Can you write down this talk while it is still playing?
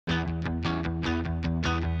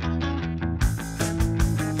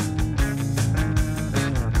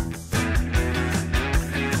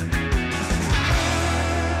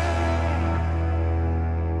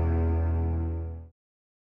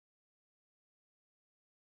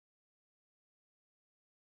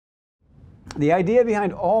The idea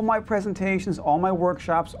behind all my presentations, all my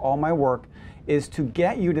workshops, all my work is to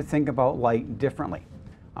get you to think about light differently.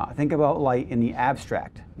 Think about light in the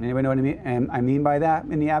abstract. Anybody know what I mean by that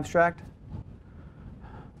in the abstract?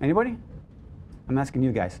 Anybody? I'm asking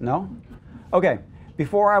you guys. No? Okay.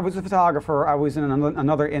 Before I was a photographer, I was in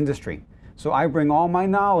another industry. So I bring all my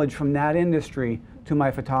knowledge from that industry to my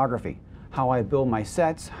photography. How I build my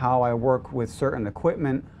sets, how I work with certain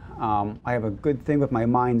equipment. I have a good thing with my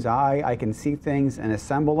mind's eye. I can see things and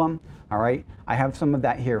assemble them. All right. I have some of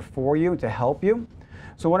that here for you to help you.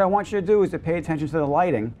 So what I want you to do is to pay attention to the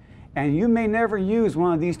lighting. And you may never use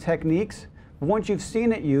one of these techniques, but once you've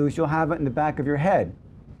seen it used, you'll have it in the back of your head.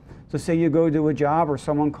 So say you go do a job or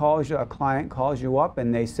someone calls you, a client calls you up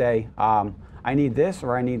and they say, I need this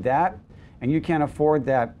or I need that, and you can't afford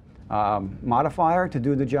that modifier to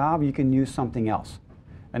do the job, you can use something else.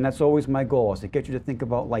 And that's always my goal, is to get you to think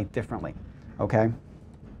about light differently, okay?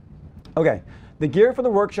 Okay, the gear for the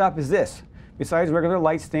workshop is this. Besides regular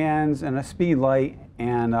light stands and a speed light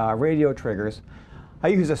and radio triggers, I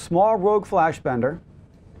use a small Rogue flash bender.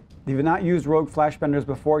 If you've not used Rogue flash benders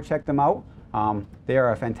before, check them out. They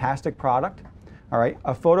are a fantastic product. All right,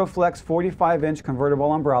 a PhotoFlex 45-inch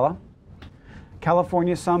convertible umbrella,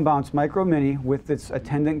 California Sunbouce Micro Mini with its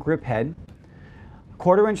attendant grip head,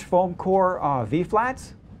 1/4-inch foam core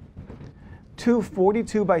V-flats, two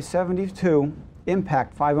 42 by 72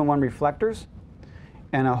 impact 5-in-1 reflectors,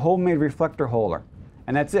 and a homemade reflector holder.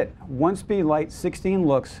 And that's it. One speed light, 16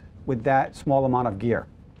 looks with that small amount of gear.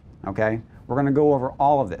 Okay, we're going to go over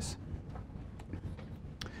all of this.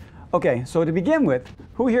 Okay, so to begin with,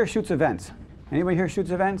 who here shoots events? Anybody here shoots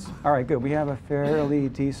events? All right, good. We have a fairly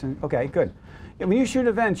decent, okay, good. When you shoot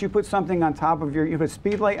events, you put something on top of you put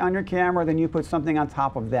Speedlight on your camera, then you put something on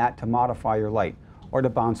top of that to modify your light or to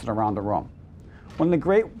bounce it around the room. One of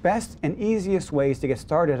the best and easiest ways to get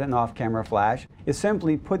started in off-camera flash is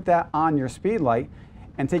simply put that on your Speedlight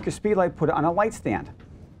and take your Speedlight, put it on a light stand.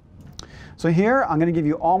 So here, I'm going to give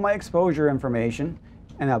you all my exposure information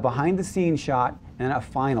and a behind-the-scenes shot and a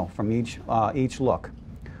final from each look.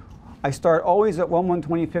 I start always at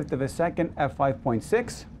 1/125th of a second at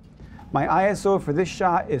 5.6. My ISO for this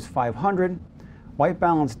shot is 500. White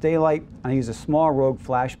balance daylight, and I use a small Rogue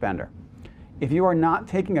flash bender. If you are not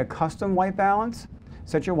taking a custom white balance,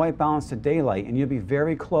 set your white balance to daylight and you'll be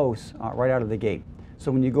very close right out of the gate.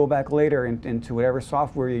 So when you go back later into whatever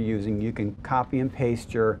software you're using, you can copy and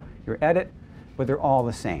paste your edit, but they're all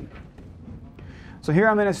the same. So here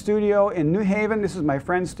I'm in a studio in New Haven. This is my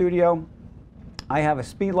friend's studio. I have a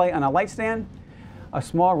speed light on a light stand, a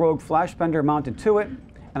small Rogue flash bender mounted to it,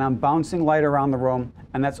 and I'm bouncing light around the room,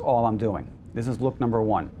 and that's all I'm doing. This is look number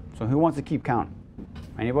 1. So who wants to keep count?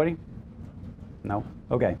 Anybody? No?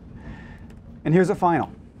 Okay. And here's a final.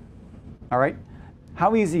 All right?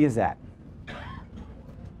 How easy is that?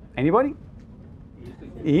 Anybody?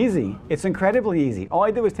 Easy. It's incredibly easy. All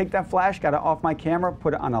I did was take that flash, got it off my camera,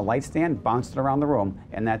 put it on a light stand, bounced it around the room,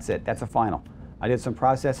 and that's it. That's a final. I did some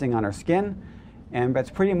processing on her skin, and that's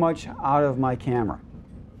pretty much out of my camera.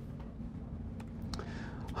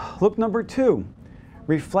 Look number 2,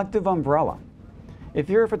 reflective umbrella. If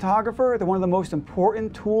you're a photographer, one of the most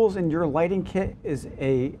important tools in your lighting kit is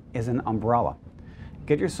an umbrella.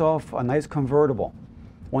 Get yourself a nice convertible,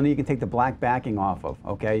 one that you can take the black backing off of,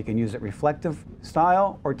 okay? You can use it reflective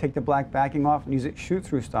style or take the black backing off and use it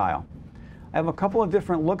shoot-through style. I have a couple of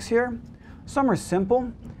different looks here. Some are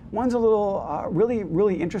simple. One's a little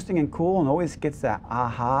really interesting and cool and always gets that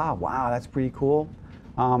aha, wow, that's pretty cool.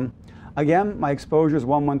 Again, my exposure is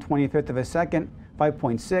 1/125th of a second,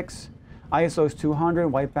 5.6. ISO is 200,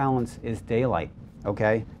 white balance is daylight,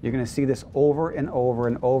 okay? You're going to see this over and over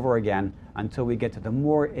and over again until we get to the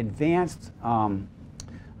more advanced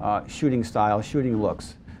shooting style, shooting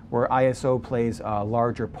looks, where ISO plays a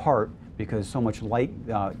larger part because so much light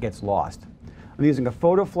gets lost. I'm using a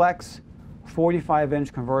PhotoFlex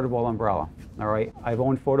 45-inch convertible umbrella, all right? I've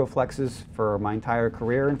owned PhotoFlexes for my entire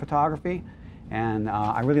career in photography, and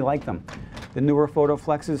I really like them. The newer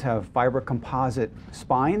PhotoFlexes have fiber composite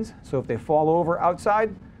spines, so if they fall over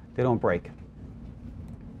outside, they don't break.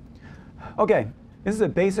 Okay, this is a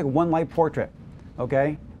basic one light portrait,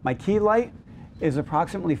 okay? My key light is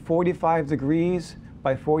approximately 45 degrees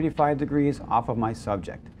by 45 degrees off of my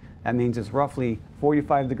subject. That means it's roughly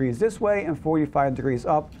 45 degrees this way and 45 degrees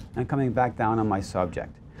up and coming back down on my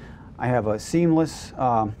subject. I have a seamless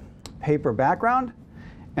paper background,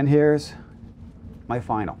 and here's my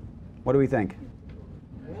final. What do we think?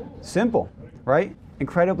 Simple, right?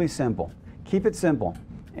 Incredibly simple. Keep it simple,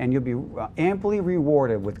 and you'll be amply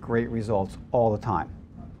rewarded with great results all the time.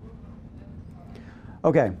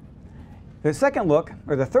 Okay, The second look,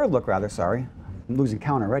 or the third look rather, sorry, I'm losing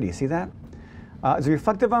count already, you see that? Is a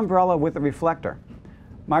reflective umbrella with a reflector.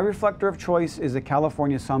 My reflector of choice is the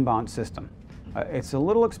California Sunbouce system. It's a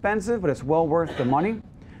little expensive, but it's well worth the money.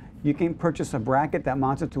 You can purchase a bracket that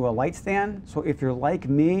mounts it to a light stand, so if you're like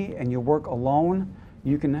me and you work alone,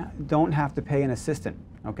 you don't have to pay an assistant,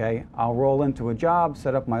 okay? I'll roll into a job,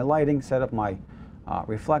 set up my lighting, set up my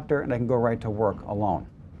reflector, and I can go right to work alone.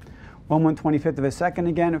 1/125th of a second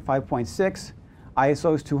again at 5.6.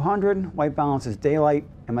 ISO is 200, white balance is daylight,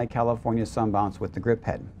 and my California Sunbouce with the grip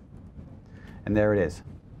head. And there it is,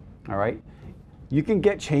 all right? You can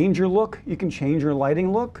change your look, you can change your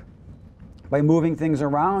lighting look by moving things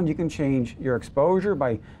around. You can change your exposure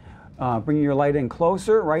by bringing your light in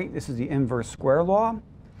closer, right? This is the inverse square law.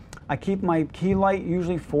 I keep my key light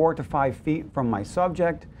usually 4 to 5 feet from my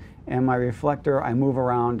subject, and my reflector I move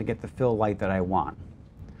around to get the fill light that I want.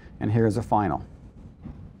 And here's the final,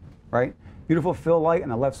 right? Beautiful fill light on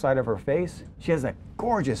the left side of her face. She has that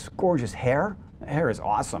gorgeous, gorgeous hair. The hair is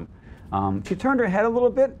awesome. She turned her head a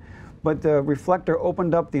little bit, but the reflector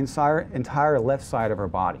opened up the entire left side of her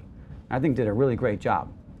body. I think did a really great job.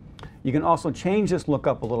 You can also change this look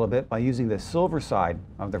up a little bit by using the silver side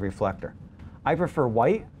of the reflector. I prefer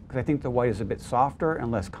white because I think the white is a bit softer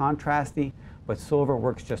and less contrasty, but silver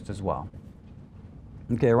works just as well.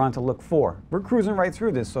 Okay, we're on to look 4. We're cruising right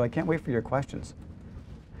through this, so I can't wait for your questions.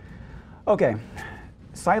 Okay,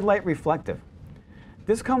 side light reflective.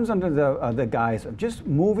 This comes under the guise of just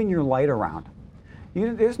moving your light around.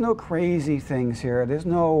 There's no crazy things here. There's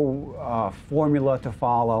no formula to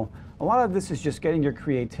follow. A lot of this is just getting your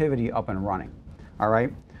creativity up and running, all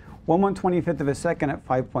right? 1/125th of a second at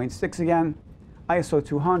 5.6 again, ISO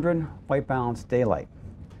 200, white balance, daylight.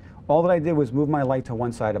 All that I did was move my light to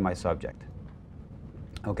one side of my subject,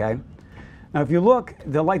 okay? Now if you look,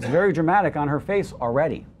 the light's very dramatic on her face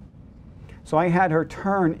already. So I had her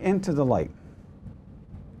turn into the light,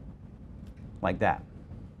 like that,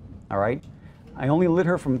 all right? I only lit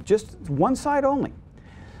her from just one side only.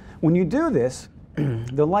 When you do this,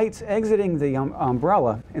 the light's exiting the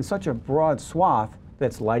umbrella in such a broad swath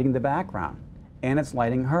that's lighting the background, and it's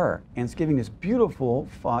lighting her, and it's giving this beautiful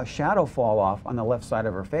shadow fall off on the left side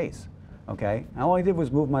of her face, okay? And all I did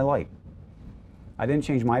was move my light. I didn't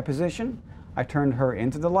change my position. I turned her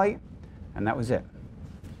into the light, and that was it.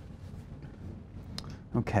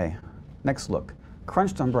 Okay, next look,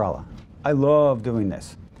 crunched umbrella. I love doing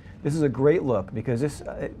this. This is a great look because this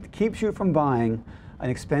keeps you from buying an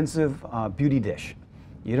expensive beauty dish.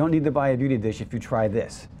 You don't need to buy a beauty dish if you try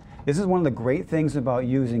this. This is one of the great things about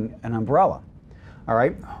using an umbrella. All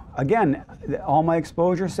right, again, all my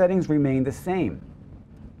exposure settings remain the same.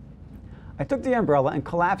 I took the umbrella and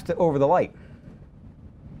collapsed it over the light.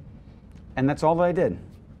 And that's all that I did,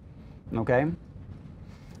 okay?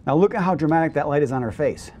 Now look at how dramatic that light is on her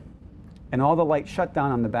face. And all the light shut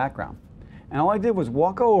down on the background. And all I did was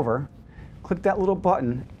walk over, click that little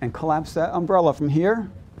button, and collapse that umbrella from here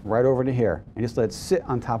right over to here, and just let it sit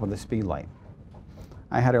on top of the Speedlight.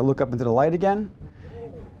 I had her look up into the light again.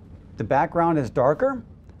 The background is darker,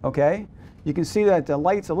 okay? You can see that the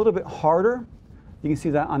light's a little bit harder. You can see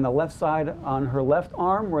that on the left side, on her left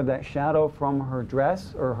arm, where that shadow from her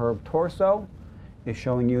dress or her torso is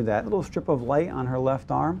showing you that little strip of light on her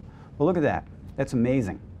left arm. Well, look at that. That's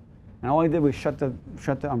amazing. And all I did was shut the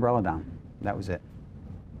umbrella down. That was it.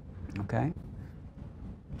 Okay?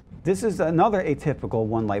 This is another atypical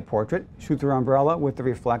one light portrait. Shoot through umbrella with the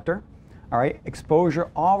reflector. All right, exposure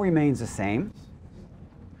all remains the same.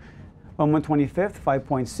 1/125th,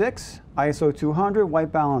 5.6, ISO 200,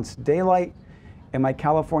 white balance, daylight, and my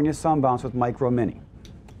California Sunbouce with Micro Mini.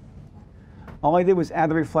 All I did was add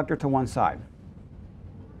the reflector to one side.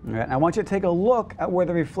 All right, I want you to take a look at where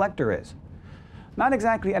the reflector is. Not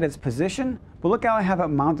exactly at its position, but look how I have it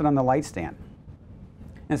mounted on the light stand.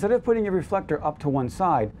 Instead of putting your reflector up to one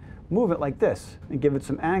side, move it like this and give it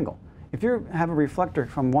some angle. If you have a reflector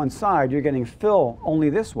from one side, you're getting fill only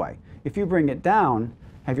this way. If you bring it down,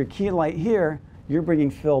 have your key light here, you're bringing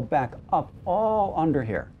fill back up all under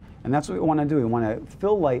here. And that's what we want to do. We want to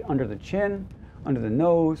fill light under the chin, under the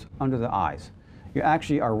nose, under the eyes. You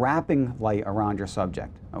actually are wrapping light around your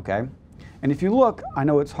subject, okay? And if you look, I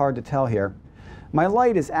know it's hard to tell here, my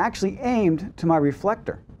light is actually aimed to my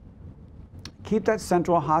reflector. Keep that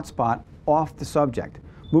central hot spot off the subject.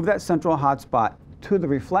 Move that central hot spot to the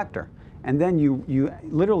reflector, and then you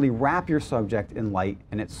literally wrap your subject in light,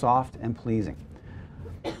 and it's soft and pleasing.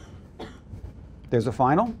 There's a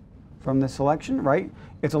final from this selection, right?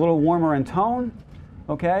 It's a little warmer in tone,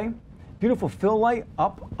 okay? Beautiful fill light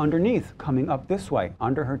up underneath, coming up this way,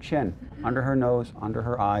 under her chin, under her nose, under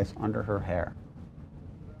her eyes, under her hair.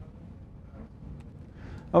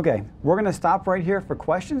 Okay, we're going to stop right here for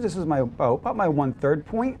questions. This is my about my 1/3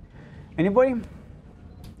 point. Anybody?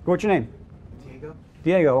 What's your name? Diego.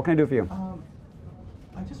 Diego, what can I do for you?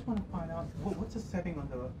 I just want to find out what's the setting on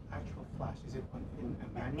the actual flash? Is it in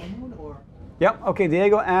a manual mode or? Yep. Okay,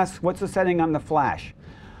 Diego asks, what's the setting on the flash?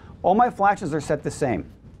 All my flashes are set the same.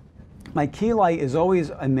 My key light is always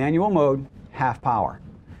in manual mode, half power.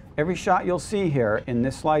 Every shot you'll see here in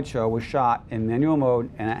this slideshow was shot in manual mode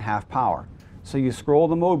and at half power. So you scroll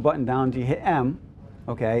the mode button down until you hit M.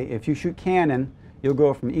 Okay, if you shoot Canon, you'll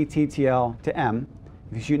go from ETTL to M.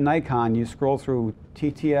 If you shoot Nikon, you scroll through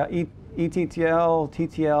ETTL,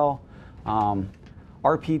 TTL,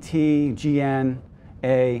 RPT, GN,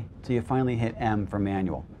 A, till you finally hit M for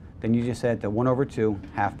manual. Then you just set the 1/2,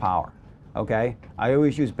 half power. Okay, I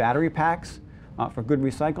always use battery packs for good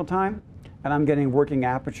recycle time, and I'm getting working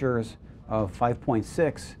apertures of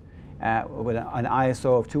 5.6 with an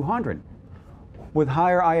ISO of 200. With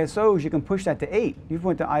higher ISOs, you can push that to 8. If you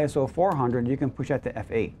went to ISO 400, you can push that to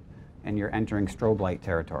f8, and you're entering strobe light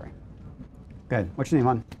territory. Good. What's your name,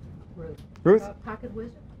 hon? Ruth. Ruth? Pocket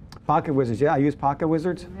Wizard? Pocket Wizards. Yeah, I use Pocket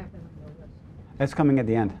Wizards. What happened on your list? That's coming at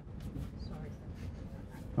the end. Sorry.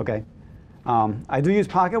 Okay. I do use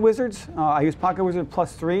Pocket Wizards. I use Pocket Wizard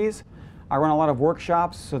 +3s. I run a lot of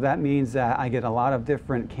workshops, so that means that I get a lot of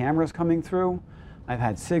different cameras coming through. I've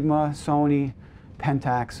had Sigma, Sony,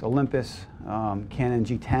 Pentax, Olympus, Canon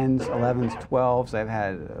G10s, 11s, 12s. I've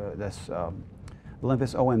had this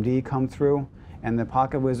Olympus OMD come through, and the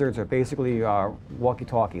Pocket Wizards are basically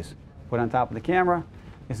walkie-talkies. Put on top of the camera.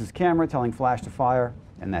 This is camera telling flash to fire,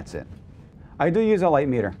 and that's it. I do use a light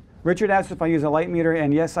meter. Richard asked if I use a light meter,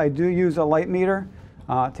 and yes, I do use a light meter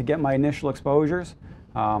to get my initial exposures.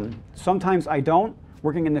 Sometimes I don't.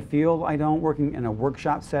 Working in the field, I don't. Working in a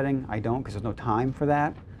workshop setting, I don't, because there's no time for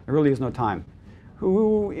that. There really is no time.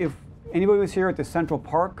 If anybody was here at the Central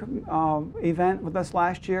Park event with us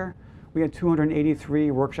last year, we had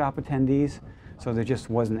 283 workshop attendees, so there just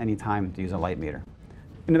wasn't any time to use a light meter.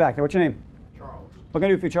 In the back, what's your name? Charles. What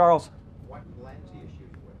can I do for you, Charles? What lens do you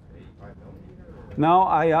shoot with?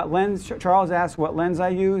 85mm? No, Charles asked what lens I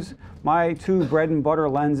use. My two bread and butter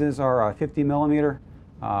lenses are 50mm.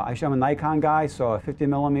 I'm a Nikon guy, so a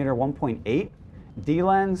 50mm 1.8 D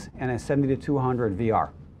lens and a 70-200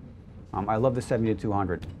 VR. I love the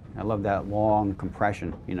 70-200. I love that long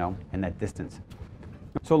compression, you know, and that distance.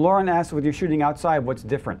 So Lauren asked, when you're shooting outside, what's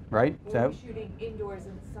different, right? Well, you're shooting indoors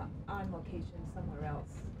and on location somewhere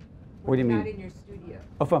else. What do you mean? Not in your studio.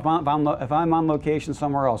 Oh, if I'm on location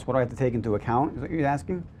somewhere else, what do I have to take into account? Is that what you're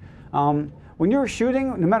asking? When you're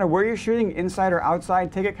shooting, no matter where you're shooting, inside or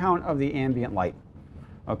outside, take account of the ambient light.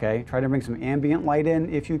 Okay, try to bring some ambient light in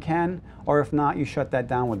if you can, or if not, you shut that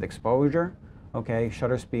down with exposure. Okay,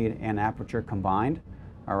 shutter speed and aperture combined.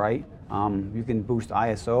 All right, you can boost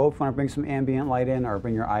ISO if you want to bring some ambient light in, or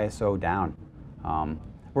bring your ISO down.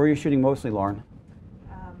 Where are you shooting mostly, Lauren?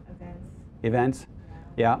 Events. Events?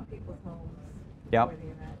 Yeah. People's homes. Yep. For the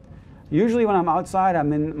event. Usually when I'm outside,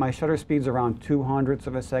 my shutter speed's around 200ths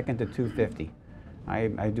of a second to 250.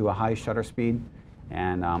 I do a high shutter speed,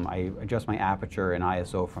 and I adjust my aperture and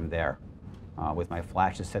ISO from there with my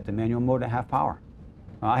flashes set to manual mode at half power.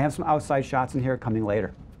 I have some outside shots in here coming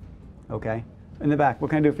later. Okay? In the back,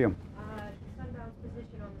 what can I do for you? Sunbouce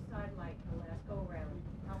position on the side light for the last go-around.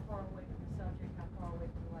 How far away from the subject, how far away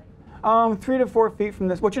from the light? 3 to 4 feet from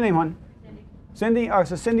this. What's your name, hon? Cindy. Cindy?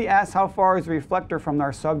 So Cindy asks, how far is the reflector from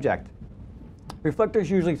our subject? Reflector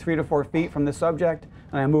is usually 3 to 4 feet from the subject,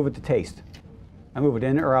 and I move it to taste. I move it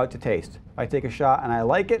in or out to taste. If I take a shot and I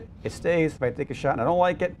like it, it stays. If I take a shot and I don't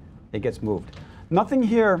like it, it gets moved. Nothing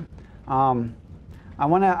here. I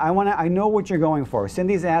know what you're going for.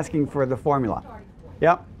 Cindy's asking for the formula.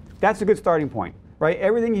 Yep, that's a good starting point, right?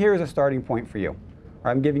 Everything here is a starting point for you.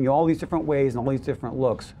 I'm giving you all these different ways and all these different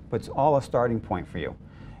looks, but it's all a starting point for you.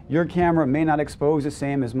 Your camera may not expose the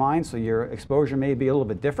same as mine, so your exposure may be a little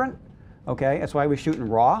bit different. Okay, that's why we shoot in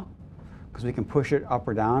RAW, because we can push it up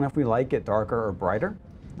or down if we like it darker or brighter.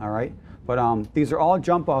 All right, but these are all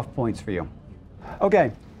jump-off points for you.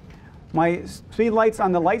 Okay, my speed light's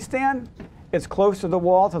on the light stand. It's close to the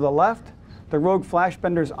wall to the left. The Rogue flash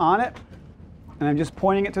bender's on it, and I'm just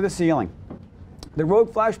pointing it to the ceiling. The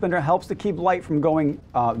Rogue flash bender helps to keep light from going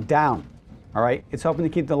down. All right, it's helping to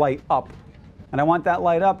keep the light up, and I want that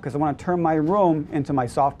light up because I want to turn my room into my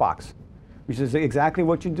softbox, which is exactly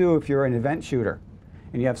what you do if you're an event shooter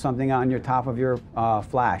and you have something on your top of your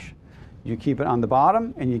flash. You keep it on the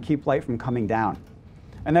bottom, and you keep light from coming down.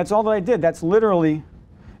 And that's all that I did. This is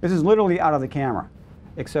literally out of the camera,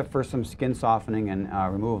 except for some skin softening and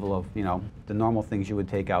removal of, you know, the normal things you would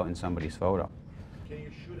take out in somebody's photo. Can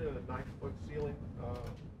you shoot at a 9-foot ceiling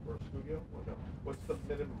for a studio? Or no? What's the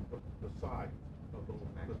minimum, the size of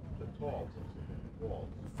the tall walls?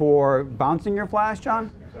 For bouncing your flash, John?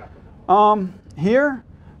 Exactly. Here,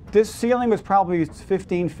 this ceiling was probably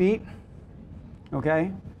 15 feet,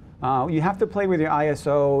 okay? You have to play with your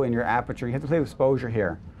ISO and your aperture. You have to play with exposure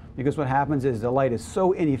here, because what happens is the light is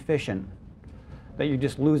so inefficient that you're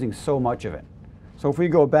just losing so much of it. So if we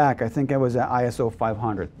go back, I think I was at ISO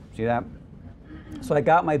 500. See that? So I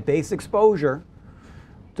got my base exposure,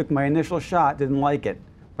 took my initial shot, didn't like it,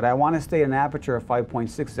 but I want to stay at an aperture of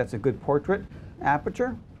 5.6. That's a good portrait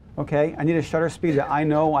aperture. Okay, I need a shutter speed that I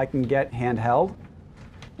know I can get handheld,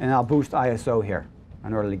 and I'll boost ISO here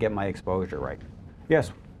in order to get my exposure right.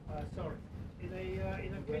 Yes? Sorry.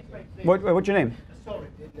 In a case like this... What's your name? Sorry.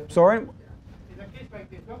 Sorry? In a case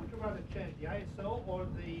like this, what would you rather change, the ISO or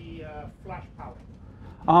the flash power?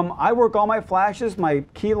 I work all my flashes, my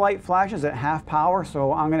key light flashes at half power,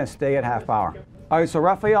 so I'm going to stay at half power. All right, so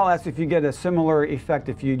Raphael asked if you get a similar effect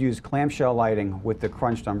if you'd use clamshell lighting with the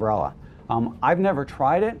crunched umbrella. I've never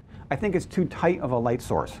tried it. I think it's too tight of a light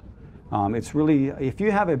source. It's really, if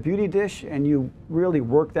you have a beauty dish and you really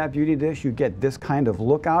work that beauty dish, you get this kind of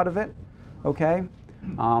look out of it, okay?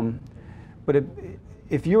 But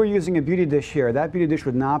if you were using a beauty dish here, that beauty dish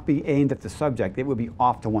would not be aimed at the subject. It would be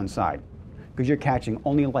off to one side, because you're catching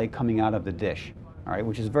only light coming out of the dish, all right?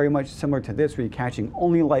 Which is very much similar to this, where you're catching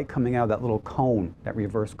only light coming out of that little cone, that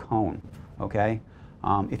reverse cone, okay?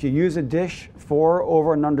 If you use a dish for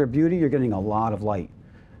over and under beauty, you're getting a lot of light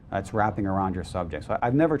that's wrapping around your subject. So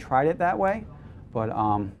I've never tried it that way, but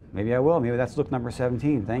maybe I will. Maybe that's look number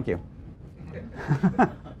 17. Thank you.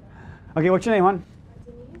 Okay, what's your name, hon?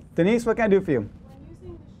 Denise, Denise, what can I do for you? when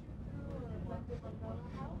using the shoot-through or reflective umbrella,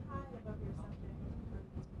 how high above your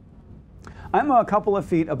subject? I'm a couple of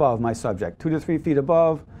feet above my subject, 2 to 3 feet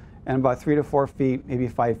above, and about 3 to 4 feet, maybe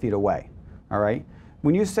 5 feet away, all right?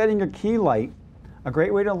 When you're setting your key light, a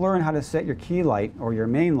great way to learn how to set your key light or your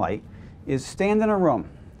main light is stand in a room.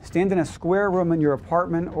 Stand in a square room in your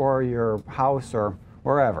apartment or your house or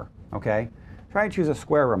wherever, okay? Try to choose a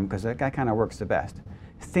square room because that kind of works the best.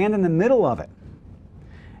 Stand in the middle of it.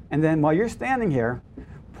 And then while you're standing here,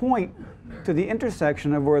 point to the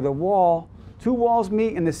intersection of where the wall, 2 walls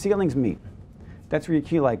meet and the ceilings meet. That's where your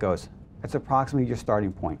key light goes. That's approximately your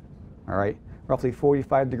starting point, all right? Roughly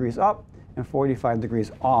 45 degrees up and 45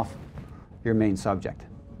 degrees off your main subject.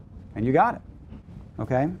 And you got it,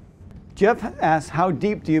 okay? Jeff asks, how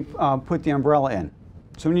deep do you put the umbrella in?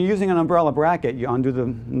 So when you're using an umbrella bracket, you undo the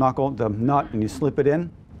nut, and you slip it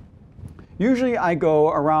in. Usually I go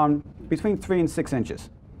around between 3 and 6 inches,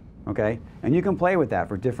 okay? And you can play with that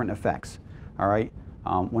for different effects, all right?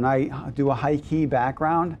 When I do a high key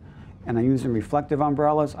background and I'm using reflective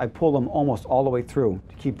umbrellas, I pull them almost all the way through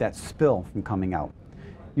to keep that spill from coming out.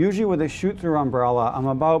 Usually with a shoot-through umbrella, I'm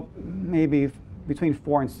about maybe between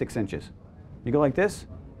 4 and 6 inches. You go like this,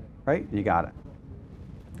 right? You got it.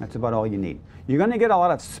 That's about all you need. You're going to get a lot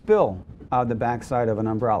of spill out of the backside of an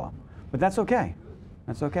umbrella, but that's okay.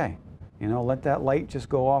 That's okay. You know, let that light just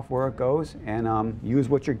go off where it goes and use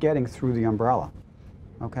what you're getting through the umbrella.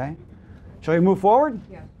 Okay? Shall we move forward?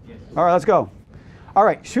 Yeah. Yes. All right, let's go. All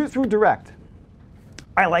right, shoot through direct.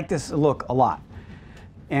 I like this look a lot.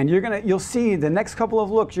 And you'll see the next couple of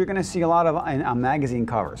looks, you're gonna see a lot of magazine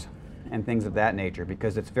covers and things of that nature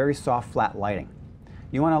because it's very soft, flat lighting.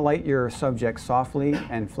 You wanna light your subject softly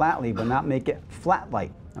and flatly, but not make it flat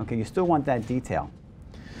light. Okay, you still want that detail.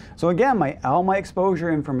 So again, all my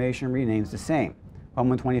exposure information remains the same.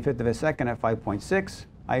 1/125th of a second at 5.6,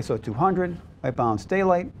 ISO 200, white balance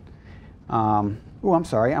daylight. Oh, I'm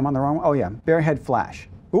sorry, I'm on the wrong, oh yeah, bare head flash.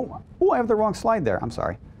 Oh, I have the wrong slide there, I'm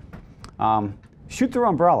sorry. Shoot-through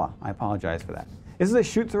umbrella, I apologize for that. This is a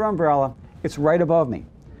shoot-through umbrella, it's right above me.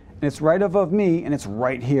 And it's right above me and it's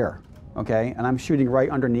right here, okay? And I'm shooting right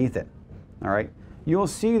underneath it, all right? You'll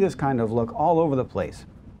see this kind of look all over the place.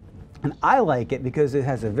 And I like it because it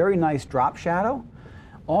has a very nice drop shadow.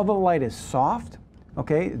 All the light is soft,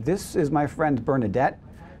 okay? This is my friend Bernadette.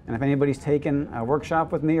 And if anybody's taken a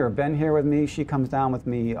workshop with me or been here with me, she comes down with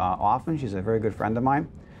me often. She's a very good friend of mine.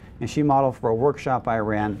 And she modeled for a workshop I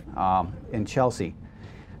ran in Chelsea.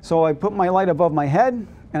 So I put my light above my head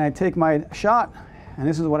and I take my shot and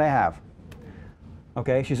this is what I have.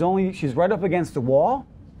 Okay, she's right up against the wall.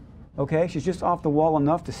 Okay, she's just off the wall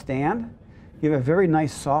enough to stand. You have a very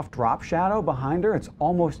nice soft drop shadow behind her. It's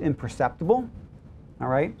almost imperceptible. All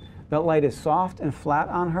right, that light is soft and flat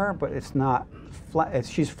on her, but it's not flat.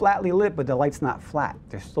 She's flatly lit, but the light's not flat.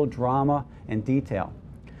 There's still drama and detail.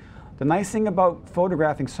 The nice thing about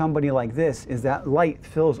photographing somebody like this is that light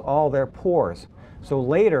fills all their pores. So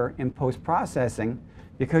later in post-processing,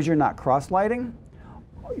 because you're not cross-lighting,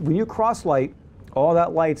 when you cross-light, all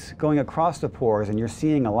that light's going across the pores and you're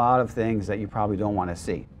seeing a lot of things that you probably don't want to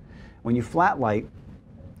see. When you flat light,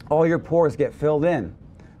 all your pores get filled in.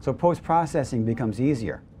 So post-processing becomes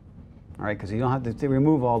easier, all right, because you don't have to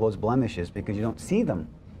remove all those blemishes because you don't see them,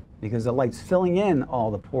 because the light's filling in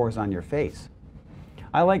all the pores on your face.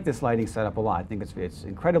 I like this lighting setup a lot. I think it's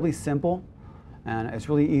incredibly simple and it's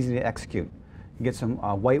really easy to execute. You get some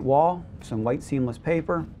white wall, some white seamless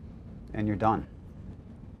paper, and you're done.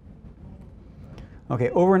 Okay,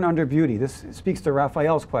 over and under beauty. This speaks to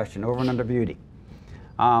Raphael's question, over and under beauty.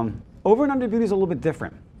 Over and under beauty is a little bit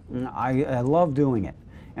different. I love doing it.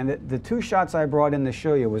 And the two shots I brought in to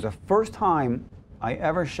show you was the first time I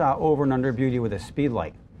ever shot over and under beauty with a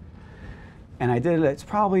Speedlight. And I did it, it's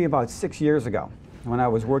probably about 6 years ago, when I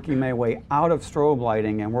was working my way out of strobe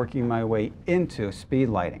lighting and working my way into speed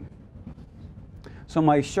lighting. So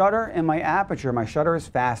my shutter and my shutter is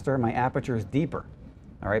faster, my aperture is deeper,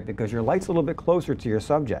 all right, because your light's a little bit closer to your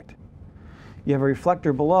subject. You have a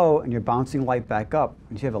reflector below and you're bouncing light back up,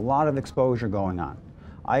 and you have a lot of exposure going on.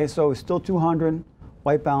 ISO is still 200,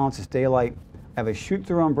 white balance is daylight. I have a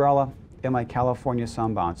shoot-through umbrella and my California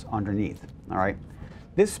Sunbouce underneath, all right?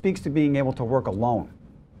 This speaks to being able to work alone,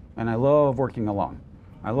 and I love working alone.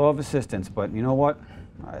 I love assistance, but you know what?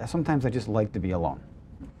 Sometimes I just like to be alone.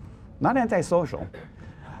 Not antisocial.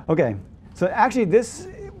 Okay, so actually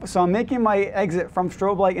so I'm making my exit from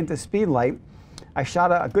strobe light into speed light. I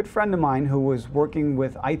shot a good friend of mine who was working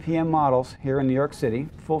with IPM models here in New York City,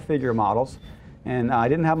 full figure models, and I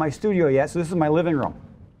didn't have my studio yet, so this is my living room.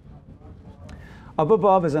 Up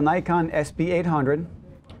above is a Nikon SB800,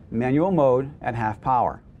 manual mode at half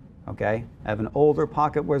power, okay? I have an older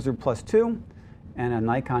Pocket Wizard Plus 2 and a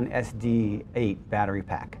Nikon SD8 battery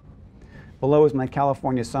pack. Below is my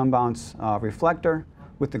California Sunbouce reflector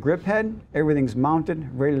with the grip head. Everything's mounted,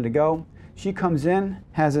 ready to go. She comes in,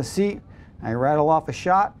 has a seat, I rattle off a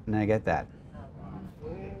shot, and I get that.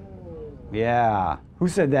 Yeah, who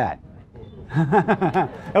said that?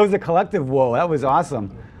 That was a collective whoa, that was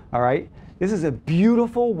awesome. All right, this is a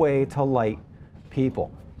beautiful way to light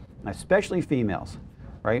people, especially females,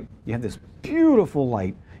 right? You have this beautiful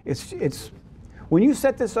light. When you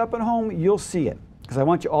set this up at home, you'll see it, because I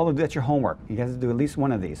want you all to do, that's your homework. You guys have to do at least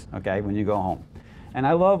one of these, okay, when you go home. And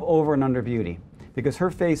I love over and under beauty, because her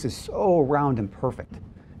face is so round and perfect.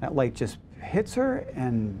 That light just hits her,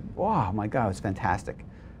 and oh my God, it's fantastic,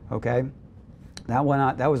 okay? That went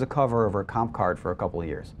out, that was a cover of her comp card for a couple of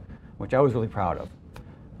years, which I was really proud of.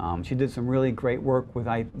 She did some really great work through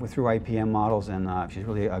IPM models, and she's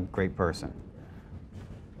really a great person.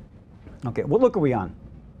 Okay, what look are we on?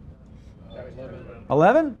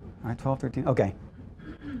 11? All right, 12, 13, okay.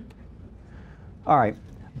 All right,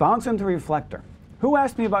 bounce into reflector. Who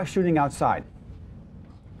asked me about shooting outside?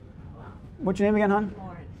 What's your name again, hon?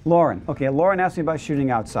 Lauren. Lauren. Okay, Lauren asked me about shooting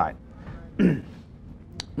outside.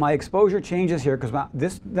 My exposure changes here because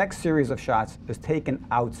this next series of shots is taken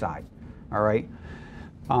outside, all right?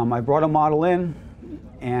 I brought a model in,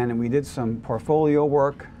 and we did some portfolio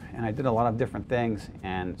work, and I did a lot of different things,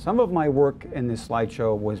 and some of my work in this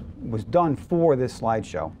slideshow was done for this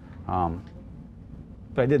slideshow,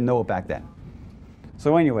 but I didn't know it back then.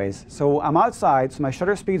 So anyways, so I'm outside, so my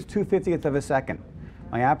shutter speed's 2/50th of a second.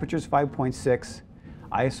 My aperture's 5.6,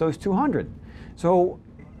 ISO's 200. So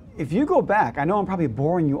if you go back, I know I'm probably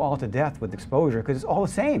boring you all to death with exposure because it's all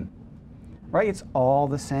the same, right? It's all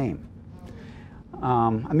the same.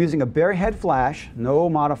 I'm using a bare head flash, no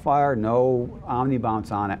modifier, no omni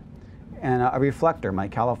bounce on it, and a reflector, my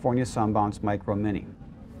California Sunbouce Micro Mini.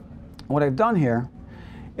 What I've done here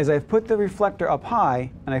is I've put the reflector up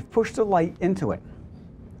high and I've pushed the light into it,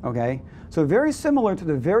 okay? So very similar to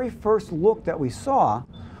the very first look that we saw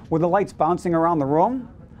where the light's bouncing around the room,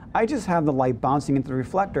 I just have the light bouncing into the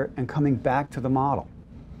reflector and coming back to the model.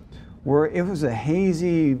 Where it was a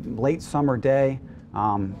hazy late summer day,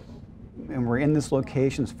 and we're in this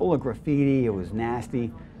location, it's full of graffiti, it was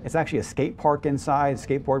nasty. It's actually a skate park inside,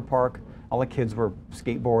 skateboard park. All the kids were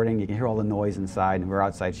skateboarding, you can hear all the noise inside, and we're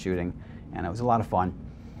outside shooting, and it was a lot of fun.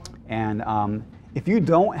 And if you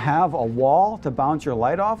don't have a wall to bounce your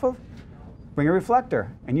light off of, bring a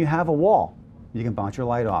reflector, and you have a wall you can bounce your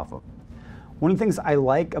light off of. One of the things I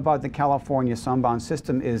like about the California Sunbouce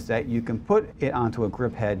system is that you can put it onto a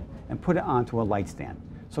grip head and put it onto a light stand.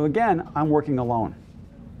 So again, I'm working alone,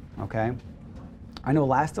 okay? I know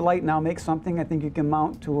Elastilite now makes something I think you can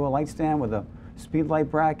mount to a light stand with a Speedlight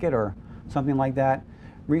bracket or something like that.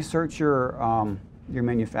 Research your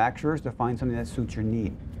manufacturers to find something that suits your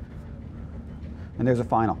need. And there's a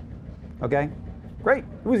final, okay? Great.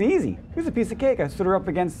 It was easy. It was a piece of cake. I stood her up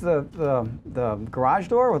against the garage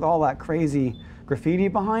door with all that crazy graffiti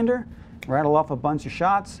behind her, rattle off a bunch of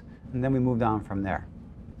shots, and then we moved on from there.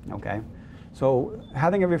 Okay? So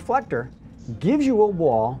having a reflector gives you a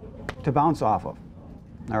wall to bounce off of.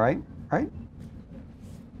 All right? Right?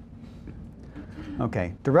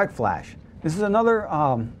 Okay, direct flash. This is another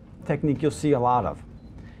technique you'll see a lot of.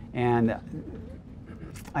 And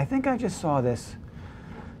I think I just saw this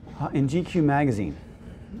in GQ magazine.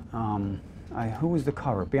 Who was the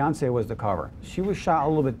cover? Beyonce was the cover. She was shot a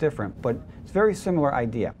little bit different, but it's a very similar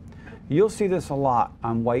idea. You'll see this a lot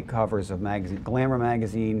on white covers of magazine, Glamour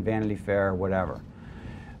magazine, Vanity Fair, whatever.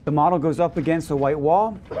 The model goes up against a white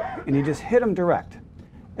wall, and you just hit them direct.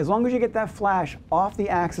 As long as you get that flash off the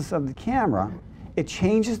axis of the camera, it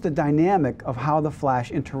changes the dynamic of how the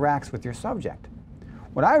flash interacts with your subject.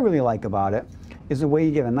 What I really like about it is the way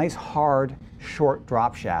you get a nice hard, short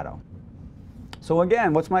drop shadow. So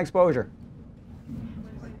again, what's my exposure?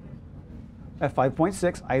 At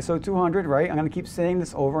 5.6, ISO 200, right? I'm going to keep saying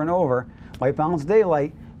this over and over. White balance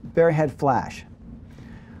daylight, bare head flash.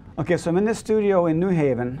 Okay, so I'm in this studio in New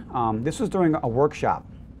Haven. This was during a workshop.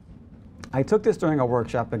 I took this during a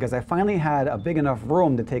workshop because I finally had a big enough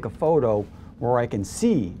room to take a photo where I can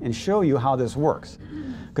see and show you how this works,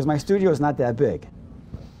 because my studio is not that big.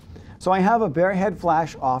 So I have a bare head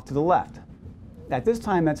flash off to the left. At this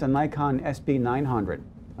time, that's a Nikon SB900,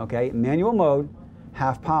 okay? Manual mode,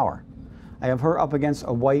 half power. I have her up against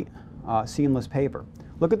a white seamless paper.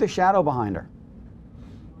 Look at the shadow behind her,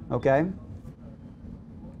 okay?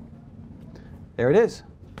 There it is,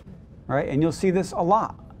 right? And you'll see this a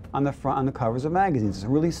lot on the front, on the covers of magazines. It's a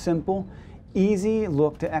really simple, easy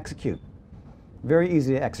look to execute. Very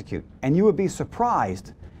easy to execute. And you would be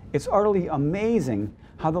surprised. It's utterly amazing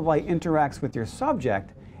how the light interacts with your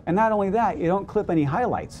subject. And not only that, you don't clip any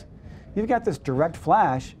highlights. You've got this direct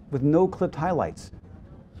flash with no clipped highlights.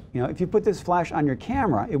 You know, if you put this flash on your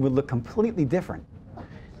camera, it would look completely different.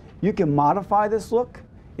 You can modify this look.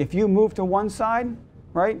 If you move to one side,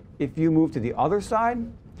 right? If you move to the other side,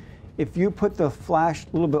 if you put the flash a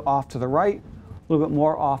little bit off to the right, a little bit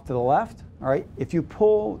more off to the left, all right? If you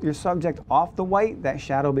pull your subject off the white, that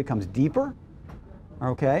shadow becomes deeper,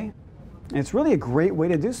 okay? And it's really a great way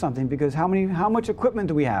to do something, because how much equipment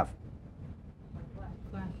do we have?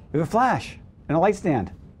 Flash. We have a flash and a light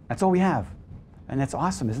stand. That's all we have. And that's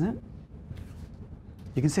awesome, isn't it?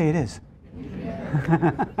 You can say it is.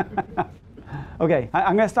 Okay,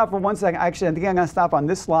 I'm going to stop for 1 second. Actually, I think I'm going to stop on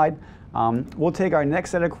this slide. We'll take our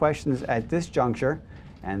next set of questions at this juncture,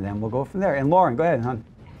 and then we'll go from there. And Lauren, go ahead, hon.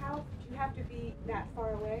 How, do you have to be that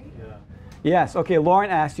far away? Yeah. Yes, okay, Lauren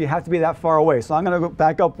asked, you have to be that far away. So I'm going to go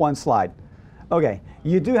back up one slide. Okay,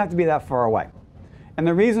 you do have to be that far away. And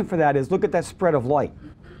the reason for that is, look at that spread of light.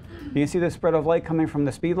 You can see the spread of light coming from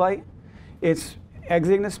the Speedlight. It's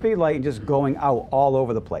exiting the Speedlight and just going out all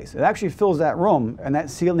over the place. It actually fills that room, and that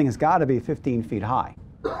ceiling has got to be 15 feet high,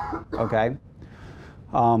 okay?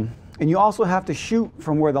 And you also have to shoot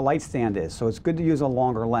from where the light stand is, so it's good to use a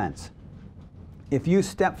longer lens. If you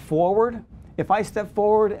step forward, if I step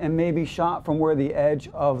forward and maybe shot from where the edge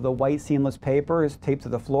of the white seamless paper is taped to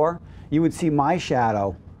the floor, you would see my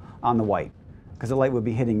shadow on the white, because the light would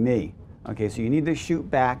be hitting me. Okay, so you need to shoot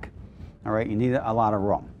back, all right? You need a lot of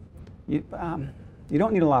room. You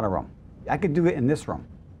don't need a lot of room. I could do it in this room,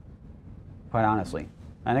 quite honestly.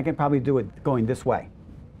 And I can probably do it going this way,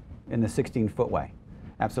 in the 16-foot way.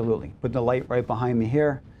 Absolutely. Put the light right behind me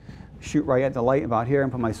here, shoot right at the light about here,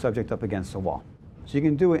 and put my subject up against the wall. So you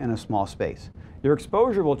can do it in a small space. Your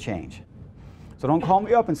exposure will change. So don't call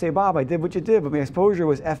me up and say, Bob, I did what you did, but my exposure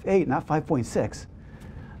was f8, not 5.6.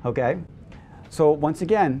 Okay? So once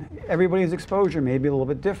again, everybody's exposure may be a little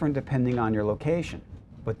bit different depending on your location.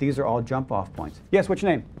 But these are all jump-off points. Yes, what's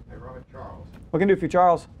your name? Hey, Robert Charles. What can I do for you,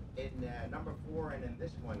 Charles? In number 4 and in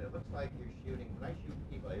this one, it looks like you're shooting, when I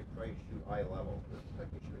shoot people, I try to shoot eye level. It looks like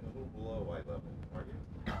you're shooting a little below eye level, are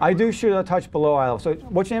you? I do shoot a touch below eye level. So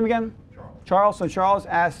what's your name again? Charles. Charles. So Charles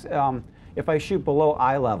asked if I shoot below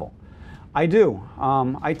eye level. I do.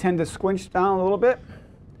 I tend to squinch down a little bit,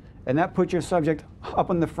 and that puts your subject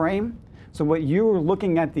up in the frame. So what you're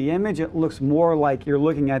looking at the image, it looks more like you're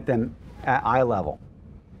looking at them at eye level.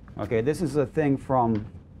 Okay, this is a thing from,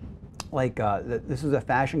 like, this is a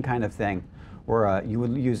fashion kind of thing, where you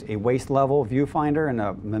would use a waist level viewfinder and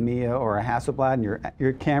a Mamiya or a Hasselblad, and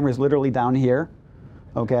your camera is literally down here,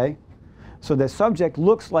 okay? So the subject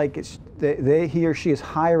looks like he or she is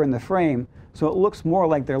higher in the frame, so it looks more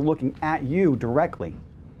like they're looking at you directly,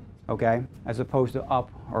 okay, as opposed to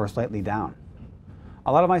up or slightly down.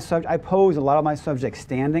 A lot of my I pose a lot of my subjects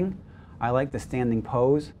standing. I like the standing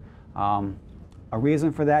pose. A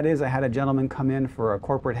reason for that is I had a gentleman come in for a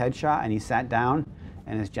corporate headshot and he sat down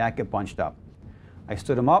and his jacket bunched up. I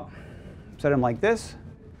stood him up, set him like this,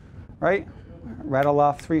 right? Rattle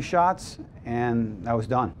off 3 shots and I was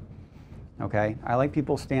done. Okay, I like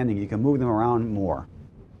people standing. You can move them around more.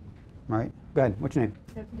 Right? Go ahead. What's your name?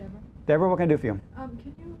 Deborah. Deborah, what can I do for you?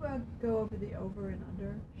 Can you go over the over and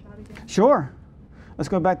under shot again? Sure. Let's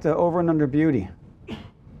go back to over and under beauty.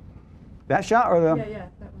 That shot or the? Yeah,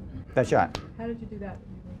 that one. That shot. How did you do that?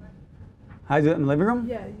 How did I do it in the living room?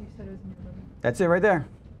 Yeah, you said it was in your living room. That's it right there.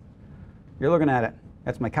 You're looking at it.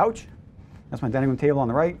 That's my couch. That's my dining room table on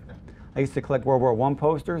the right. I used to collect World War I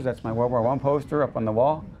posters. That's my World War I poster up on the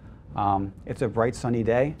wall. It's a bright sunny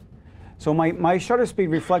day. So my shutter speed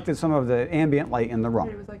reflected some of the ambient light in the room.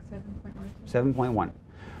 It was like 7.1. 7.1.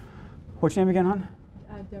 What's your name again, hon?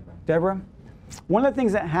 Deborah. Deborah. One of the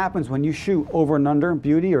things that happens when you shoot over and under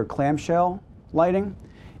beauty or clamshell lighting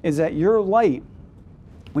is that your light,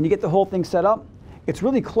 when you get the whole thing set up, it's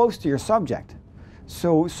really close to your subject.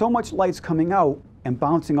 So much light's coming out and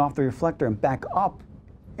bouncing off the reflector and back up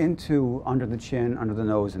into under the chin, under the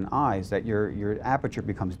nose and eyes that your aperture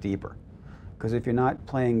becomes deeper. Because if you're not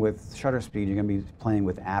playing with shutter speed, you're going to be playing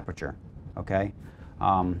with aperture, okay?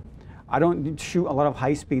 I don't shoot a lot of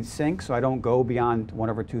high-speed sync, so I don't go beyond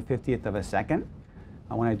 1/250th of a second.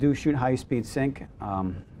 When I do shoot high-speed sync,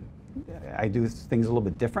 I do things a little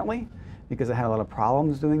bit differently because I had a lot of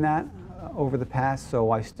problems doing that over the past,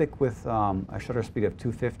 so I stick with a shutter speed of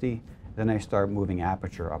 250, then I start moving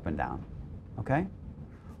aperture up and down, okay?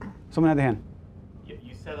 Someone had the hand.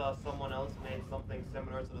 You said someone else made something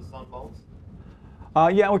similar to the Sunbouce?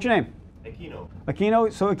 Yeah, what's your name? Aquino.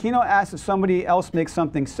 Aquino. So Aquino asked if somebody else makes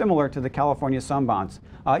something similar to the California Sunbouce.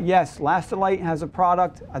 Yes, Lastolite has a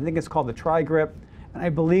product. I think it's called the Tri-Grip. And I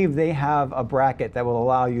believe they have a bracket that will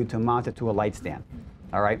allow you to mount it to a light stand.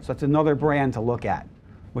 All right, so it's another brand to look at,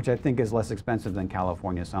 which I think is less expensive than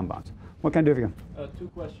California Sunbouce. What can I do for you? 2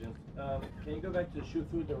 questions. Can you go back to shoot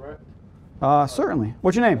through direct? Certainly.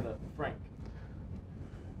 What's your name? Frank.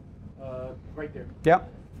 Right there. Yep.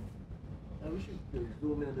 We should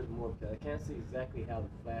zoom in a bit more because I can't see exactly how the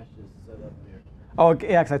flash is set up there. Oh,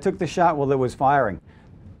 yeah, because I took the shot while it was firing.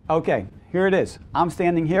 Okay, here it is. I'm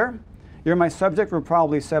standing here. You're my subject. We're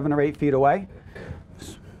probably 7 or 8 feet away.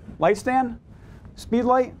 Light stand, speed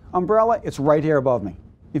light, umbrella, it's right here above me.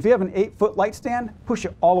 If you have an 8-foot light stand, push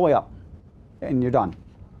it all the way up, and you're done.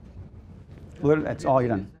 Literally, that's all you're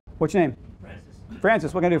done. What's your name? Francis.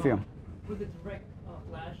 Francis, what can I do for you? With the direct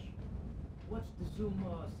flash, what's the zoom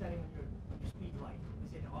setting on your speed light?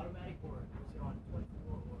 Is it automatic or is it on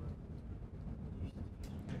 24 or?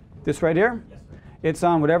 This right here? Yes, sir. It's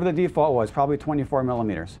on whatever the default was, probably 24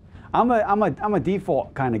 millimeters. I'm a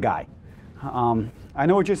default kind of guy. I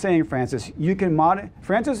know what you're saying, Francis. You can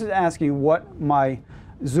Francis is asking what my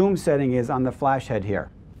zoom setting is on the flash head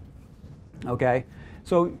here. Okay,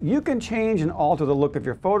 so you can change and alter the look of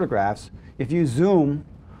your photographs if you zoom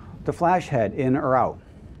the flash head in or out.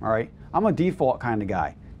 All right, I'm a default kind of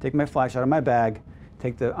guy. Take my flash out of my bag,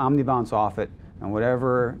 take the omni-bounce off it, and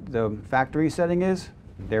whatever the factory setting is,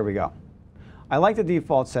 there we go. I like the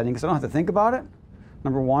default setting because I don't have to think about it.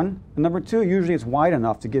 Number 1. And number 2, usually it's wide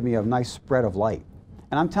enough to give me a nice spread of light.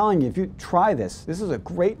 And I'm telling you, if you try this, this is a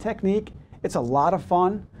great technique. It's a lot of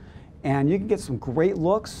fun, and you can get some great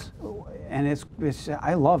looks. And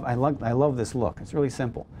I love this look. It's really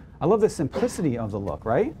simple. I love the simplicity of the look,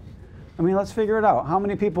 right? I mean, let's figure it out. How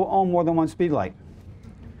many people own more than one speedlight?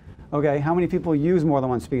 Okay, how many people use more than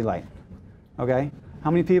one speedlight? Okay, how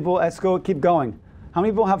many people, let's go, keep going. How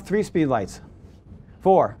many people have 3 speedlights?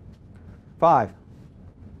 4, 5,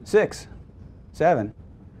 6, 7,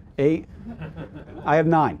 8. I have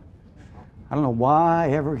 9. I don't know why I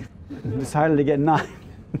ever decided to get 9.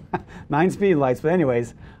 9 speedlights, but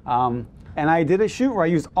anyways. And I did a shoot where I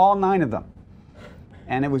used all 9 of them.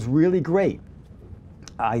 And it was really great.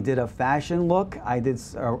 I did a fashion look. I did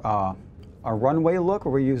a runway look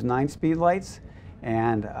where we used 9 speedlights.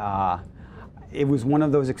 And it was one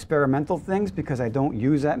of those experimental things because I don't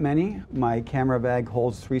use that many. My camera bag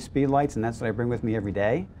holds 3 speedlights, and that's what I bring with me every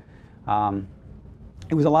day.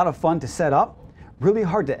 It was a lot of fun to set up, really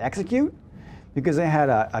hard to execute because I had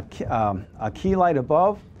a key light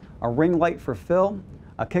above, a ring light for fill,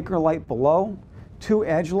 a kicker light below, 2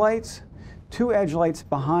 edge lights, 2 edge lights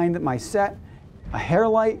behind my set, a hair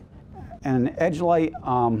light, and an edge light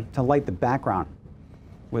to light the background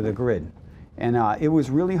with a grid. And it was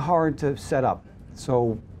really hard to set up.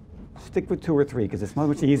 So stick with 2 or 3 because it's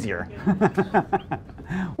much easier.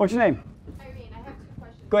 What's your name? Irene, I have 2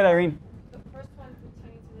 questions. Go ahead, Irene. The first one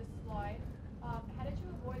pertaining to this slide. How did you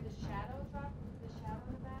avoid the shadow drop, the shadow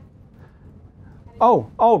in the back?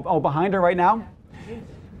 Oh, behind her right now?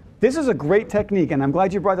 This is a great technique, and I'm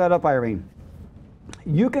glad you brought that up, Irene.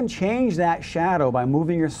 You can change that shadow by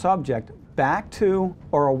moving your subject back to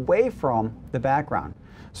or away from the background.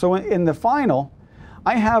 So in the final,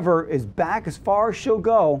 I have her as back as far as she'll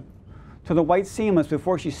go to the white seamless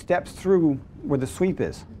before she steps through where the sweep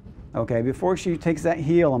is. Okay, before she takes that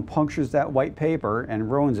heel and punctures that white paper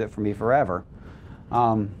and ruins it for me forever.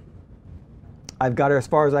 I've got her as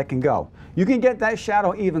far as I can go. You can get that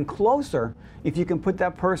shadow even closer if you can put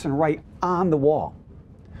that person right on the wall.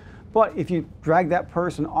 But if you drag that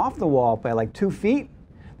person off the wall by like 2 feet,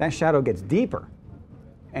 that shadow gets deeper.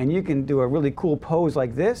 And you can do a really cool pose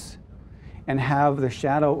like this and have the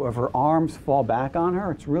shadow of her arms fall back on her.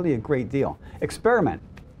 It's really a great deal. Experiment.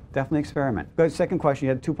 Definitely experiment. Go ahead, second question. You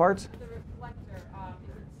had 2 parts? The reflector, is it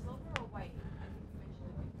silver or white, as you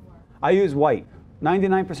mentioned before? I use white.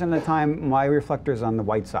 99% of the time, my reflector's on the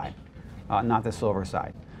white side, not the silver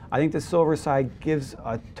side. I think the silver side gives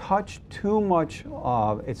a touch too much,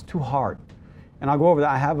 it's too hard. And I'll go over that.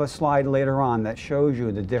 I have a slide later on that shows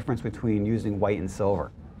you the difference between using white and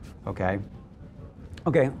silver. Okay?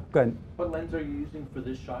 Okay, good. What lens are you using for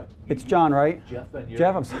this shot? It's John, right? Jeff, and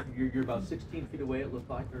Jeff, you're about 16 feet away, it looked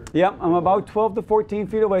like? Or? Yep, I'm about 12 to 14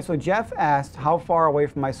 feet away. So Jeff asked how far away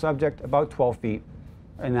from my subject, about 12 feet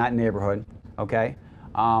in that neighborhood. Okay?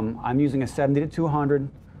 I'm using a 70 to 200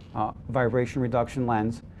 vibration reduction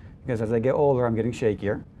lens because as I get older, I'm getting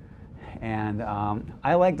shakier. And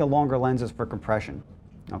I like the longer lenses for compression.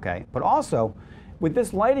 Okay? But also, with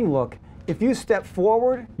this lighting look, if you step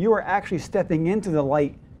forward, you are actually stepping into the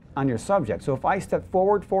light on your subject. So if I step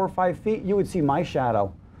forward 4 or 5 feet, you would see my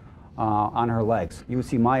shadow on her legs. You would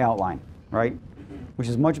see my outline, right? Which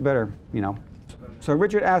is much better, you know. So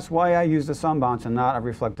Richard asked why I use the Sunbouce and not a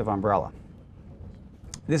reflective umbrella.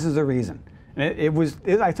 This is the reason.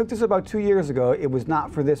 I took this about 2 years ago. It was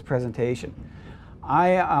not for this presentation.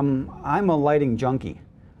 I'm a lighting junkie,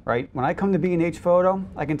 right? When I come to B&H Photo,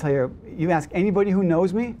 I can tell you, you ask anybody who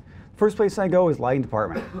knows me, first place I go is lighting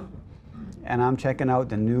department. And I'm checking out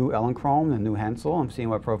the new Elinchrom, the new Hensel. I'm seeing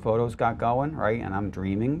what Profoto's got going, right? And I'm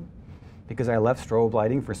dreaming because I left strobe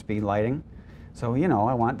lighting for speed lighting. So, you know,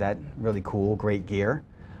 I want that really cool, great gear.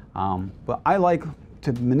 But I like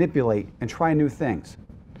to manipulate and try new things.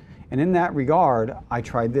 And in that regard, I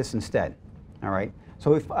tried this instead, all right?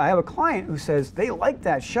 So if I have a client who says they like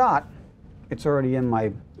that shot, it's already in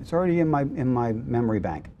my memory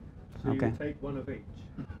bank. So okay. you take one of each?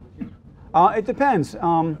 It depends.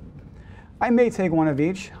 I may take one of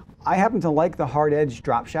each. I happen to like the hard edge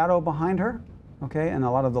drop shadow behind her, okay, and a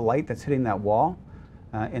lot of the light that's hitting that wall.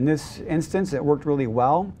 In this instance, it worked really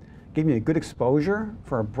well. Gave me a good exposure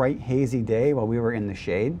for a bright, hazy day while we were in the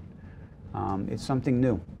shade. It's something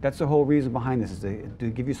new. That's the whole reason behind this, is to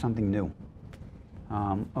give you something new.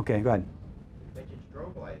 Okay, go ahead. You mentioned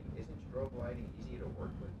strobe lighting. Isn't strobe lighting easier to work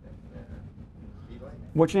with than speed lighting?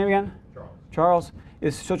 What's your name again? Charles.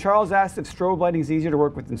 Charles. So Charles asked if strobe lighting is easier to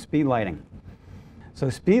work with than speed lighting. So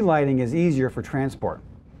speed lighting is easier for transport.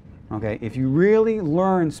 Okay, if you really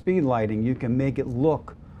learn speed lighting, you can make it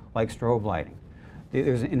look like strobe lighting.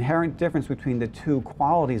 There's an inherent difference between the two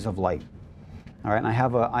qualities of light. All right, and I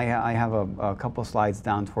have a couple slides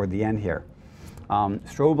down toward the end here.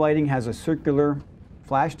 Strobe lighting has a circular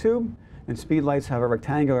flash tube, and speed lights have a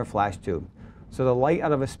rectangular flash tube. So the light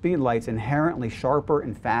out of a speed light's inherently sharper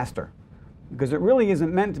and faster, because it really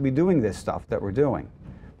isn't meant to be doing this stuff that we're doing.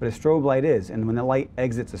 But a strobe light is, and when the light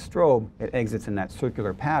exits a strobe, it exits in that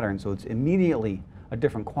circular pattern, so it's immediately a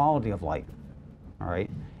different quality of light. All right.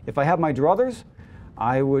 If I have my druthers,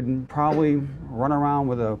 I would probably run around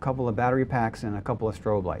with a couple of battery packs and a couple of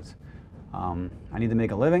strobe lights. I need to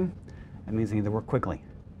make a living. That means I need to work quickly.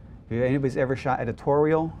 If anybody's ever shot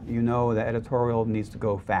editorial, you know that editorial needs to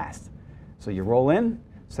go fast. So you roll in,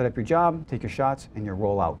 set up your job, take your shots, and you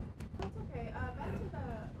roll out. That's okay. Back to the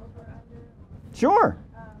over-under. Sure.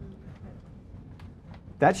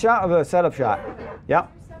 That shot of a setup shot.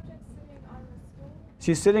 Yep. Is your subject sitting on the stool?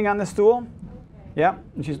 She's sitting on the stool. Okay. Yep.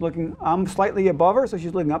 And she's looking, I'm slightly above her, so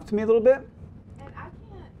she's looking up to me a little bit. And I can't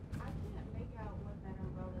make out what that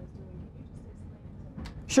umbrella is doing. Can you just explain it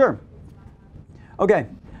to me? Sure. Okay.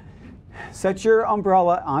 Set your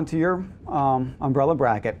umbrella onto your umbrella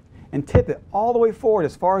bracket and tip it all the way forward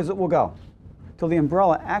as far as it will go till the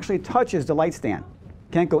umbrella actually touches the light stand.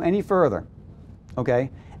 Can't go any further.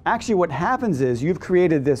 Okay? Actually, what happens is you've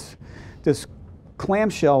created this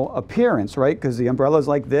clamshell appearance, right? Because the umbrella is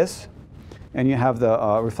like this, and you have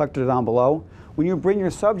the reflector down below. When you bring your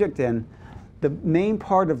subject in, the main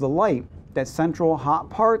part of the light, that central hot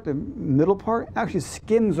part, the middle part, actually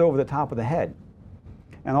skims over the top of the head.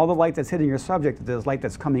 And all the light that's hitting your subject, there's light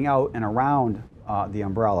that's coming out and around the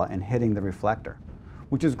umbrella and hitting the reflector,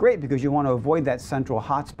 which is great because you want to avoid that central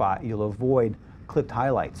hotspot. You'll avoid clipped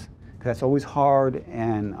highlights, because that's always hard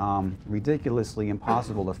and ridiculously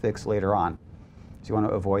impossible to fix later on. So you want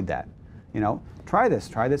to avoid that. You know, try this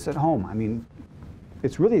at home. I mean,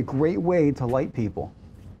 it's really a great way to light people.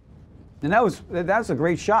 And that's a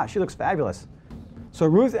great shot. She looks fabulous. So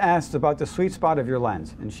Ruth asked about the sweet spot of your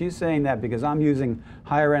lens, and she's saying that because I'm using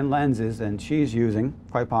higher end lenses than she's using,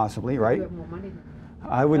 quite possibly, right? You have more money than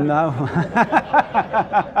I wouldn't know.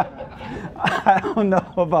 I don't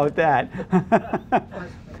know about that.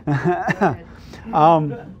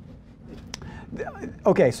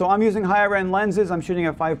 Okay, so I'm using higher end lenses. I'm shooting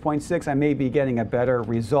at 5.6. I may be getting a better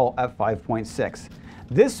result at 5.6.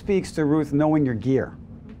 This speaks to Ruth knowing your gear.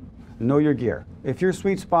 Know your gear. If your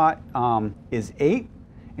sweet spot is 8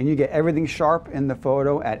 and you get everything sharp in the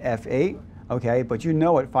photo at f8, okay, but you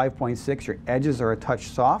know at 5.6 your edges are a touch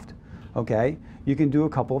soft, okay, you can do a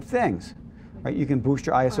couple of things. Right? You can boost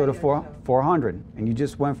your ISO to 400 and you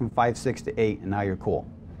just went from 5.6 to 8 and now you're cool.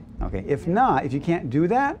 Okay, if not, if you can't do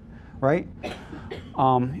that, right,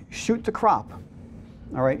 shoot to crop.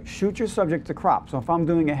 All right, shoot your subject to crop. So if I'm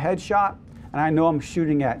doing a headshot and I know I'm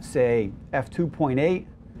shooting at, say, f2.8,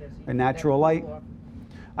 a natural light,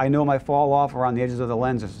 I know my fall off around the edges of the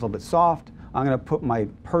lens is a little bit soft. I'm going to put my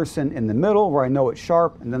person in the middle where I know it's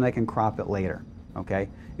sharp, and then I can crop it later. Okay,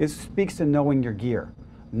 it speaks to knowing your gear.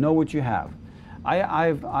 Know what you have.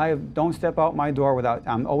 I don't step out my door without.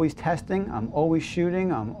 I'm always testing. I'm always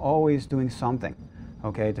shooting. I'm always doing something.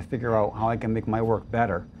 Okay, to figure out how I can make my work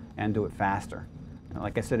better and do it faster. And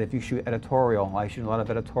like I said, if you shoot editorial, I shoot a lot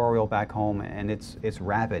of editorial back home, and it's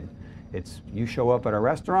rapid. It's you show up at a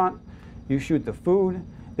restaurant, you shoot the food.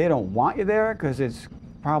 They don't want you there because it's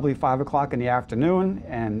probably 5 o'clock in the afternoon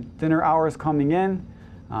and dinner hours coming in.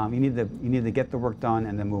 You need to get the work done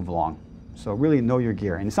and then move along. So really know your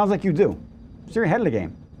gear, and it sounds like you do. So you're ahead of the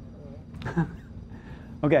game.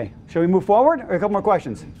 Okay, shall we move forward or a couple more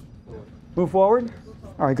questions? Move forward.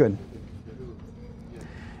 All right, good.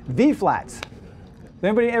 V flats. Has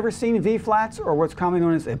anybody ever seen V flats, or what's commonly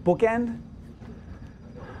known as a bookend?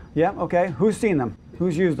 Yeah, okay. Who's seen them?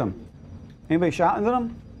 Who's used them? Anybody shot into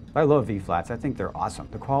them? I love V-flats. I think they're awesome.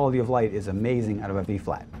 The quality of light is amazing out of a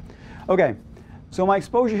V-flat. Okay, so my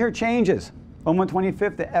exposure here changes. On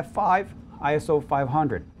 1/25 to f5, ISO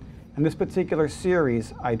 500. In this particular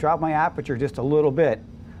series, I dropped my aperture just a little bit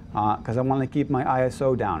because I wanted to keep my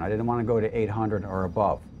ISO down. I didn't want to go to 800 or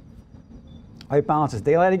above. White balance is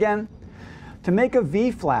daylight again. To make a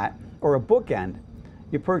V-flat or a bookend,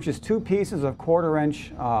 you purchase 2 pieces of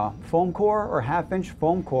 1/4-inch foam core or 1/2-inch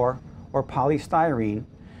foam core or polystyrene.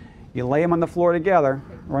 You lay them on the floor together,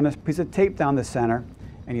 run a piece of tape down the center,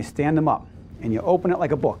 and you stand them up. And you open it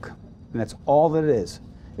like a book. And that's all that it is.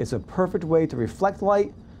 It's a perfect way to reflect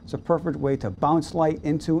light. It's a perfect way to bounce light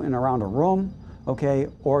into and around a room, okay,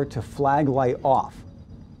 or to flag light off.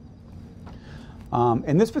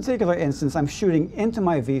 In this particular instance, I'm shooting into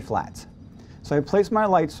my V-flats. So I place my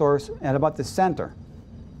light source at about the center.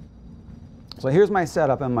 So here's my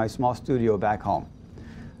setup in my small studio back home.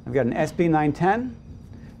 I've got an SB910,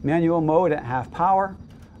 manual mode at half power,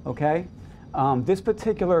 okay? This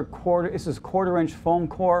particular this is 1/4-inch foam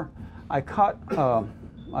core. I cut a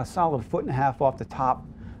solid 1.5 feet off the top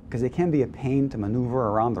because it can be a pain to maneuver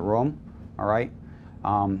around the room, all right?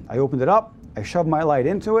 I opened it up, I shoved my light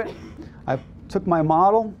into it, I took my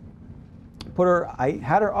model, I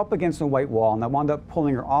had her up against the white wall, and I wound up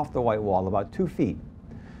pulling her off the white wall about 2 feet.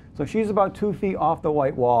 So she's about 2 feet off the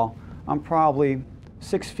white wall. I'm probably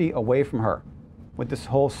 6 feet away from her with this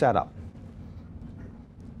whole setup.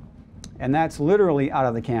 And that's literally out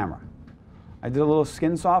of the camera. I did a little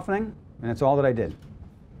skin softening, and that's all that I did.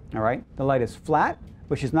 All right? The light is flat,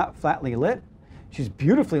 but she's not flatly lit. She's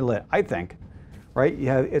beautifully lit, I think. Right?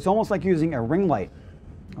 It's almost like using a ring light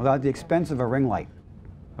without the expense of a ring light.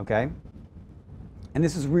 Okay? And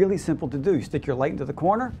this is really simple to do. You stick your light into the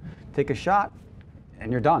corner, take a shot,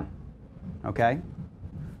 and you're done. Okay?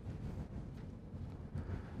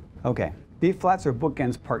 Okay. V-flats or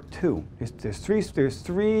bookends part 2. There's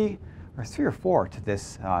three or four to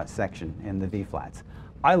this section in the V-flats.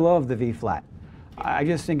 I love the V-flat. I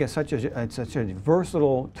just think it's such a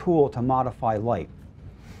versatile tool to modify light.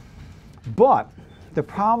 But the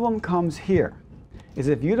problem comes here, is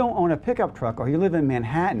if you don't own a pickup truck or you live in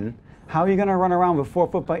Manhattan, how are you going to run around with 4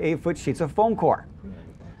 foot by 8 foot sheets of foam core?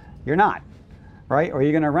 You're not, right? Or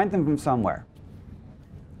you're going to rent them from somewhere.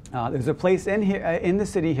 There's a place in the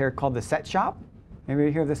city here called the Set Shop.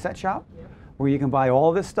 Anybody hear of the Set Shop? Yeah. Where you can buy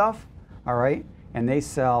all this stuff, all right? and they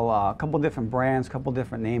sell a couple different brands, couple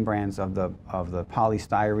different name brands of the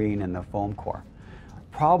polystyrene and the foam core.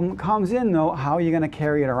 Problem comes in though, how are you going to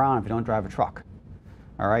carry it around if you don't drive a truck?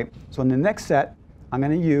 All right, so in the next set, I'm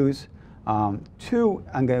going to use I'm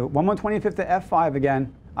going to 1/125th to f5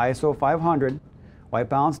 again, ISO 500, white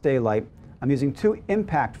balance daylight. I'm using 2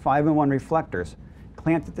 impact 5-in-1 reflectors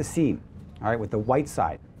clamped at the seam, all right, with the white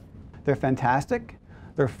side. They're fantastic.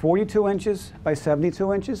 They're 42 inches by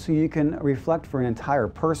 72 inches, so you can reflect for an entire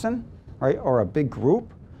person, right, or a big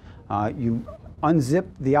group. You unzip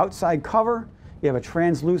the outside cover. You have a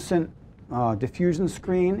translucent diffusion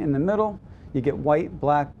screen in the middle. You get white,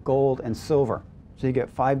 black, gold, and silver. So you get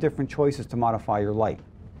 5 different choices to modify your light.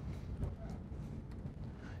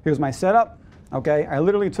 Here's my setup. Okay, I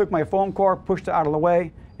literally took my foam core, pushed it out of the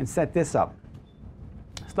way, and set this up.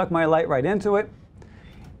 Stuck my light right into it,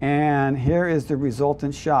 and here is the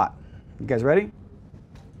resultant shot. You guys ready?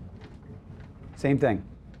 Same thing.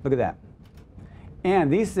 Look at that.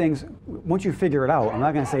 And these things, once you figure it out, I'm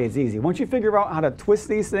not going to say it's easy. Once you figure out how to twist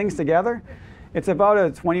these things together, it's about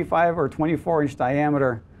a 25 or 24 inch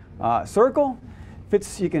diameter circle.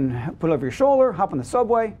 Fits, you can put it over your shoulder, hop on the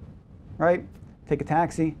subway, right? Take a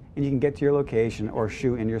taxi, and you can get to your location or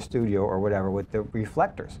shoot in your studio or whatever with the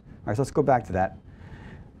reflectors. All right, so let's go back to that.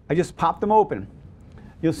 I just popped them open.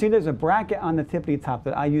 You'll see there's a bracket on the tippity top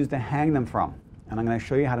that I use to hang them from. And I'm going to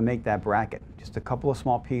show you how to make that bracket. Just a couple of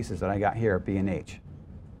small pieces that I got here at B&H.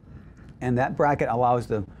 And that bracket allows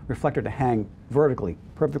the reflector to hang vertically,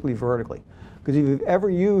 perfectly vertically. Because if you've ever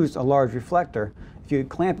used a large reflector, if you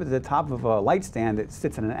clamp it to the top of a light stand, it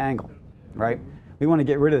sits at an angle, right? We want to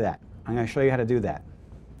get rid of that. I'm going to show you how to do that.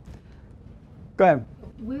 Go ahead.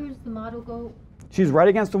 Where does the model go? She's right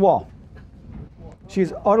against the wall.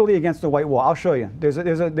 She's utterly against the white wall. I'll show you. There's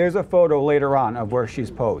a photo later on of where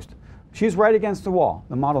she's posed. She's right against the wall.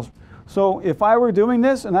 The model's. So if I were doing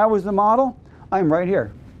this and I was the model, I'm right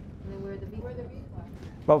here. And then where the V flag?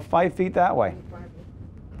 About 5 feet that way.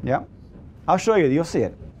 Yep. I'll show you. You'll see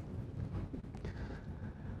it.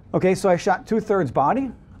 Okay, so I shot 2/3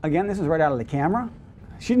 body. Again, this is right out of the camera.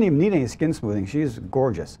 She didn't even need any skin smoothing. She's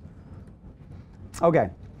gorgeous. Okay,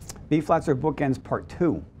 B-flats or bookends part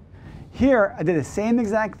 2. Here, I did the same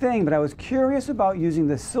exact thing, but I was curious about using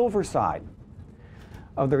the silver side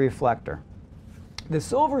of the reflector. The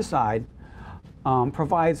silver side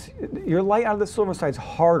provides, your light out of the silver side is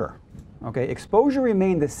harder. Okay, exposure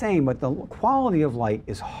remained the same, but the quality of light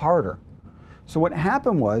is harder. So what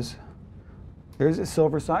happened was, there's the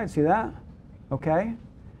silver side, see that? Okay.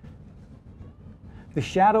 The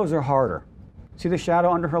shadows are harder. See the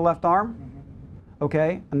shadow under her left arm?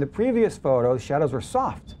 Okay, in the previous photo, the shadows were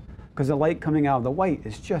soft because the light coming out of the white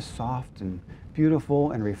is just soft and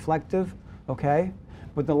beautiful and reflective, okay?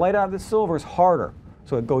 But the light out of the silver is harder,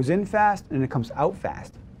 so it goes in fast and it comes out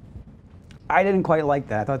fast. I didn't quite like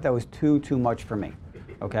that. I thought that was too much for me,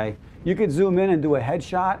 okay? You could zoom in and do a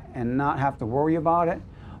headshot and not have to worry about it,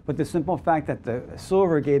 but the simple fact that the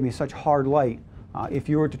silver gave me such hard light, if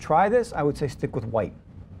you were to try this, I would say stick with white,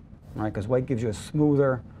 right? Because white gives you a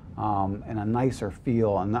smoother and a nicer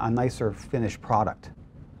feel, a nicer finished product.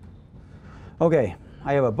 Okay,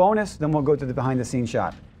 I have a bonus, then we'll go to the behind the scenes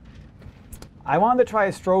shot. I wanted to try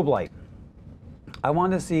a strobe light. I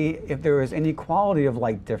wanted to see if there was any quality of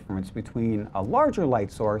light difference between a larger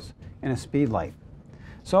light source and a Speedlight.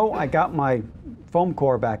 So I got my foam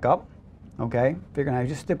core back up, okay? Figuring I'd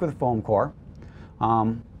just stick with foam core.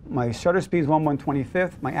 My shutter speed is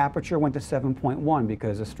 1/125th. My aperture went to 7.1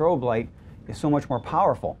 because a strobe light is so much more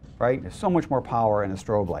powerful, right? There's so much more power in a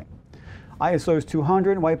strobe light. ISO is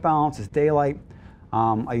 200, white balance is daylight.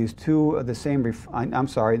 I use 2 of the same, I'm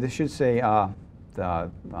sorry, this should say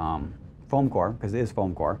the foam core, because it is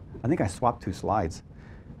foam core. I think I swapped 2 slides,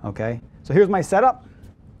 okay? So here's my setup.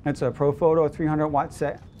 It's a ProPhoto 300 watt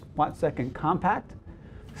second compact.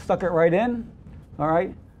 Stuck it right in, all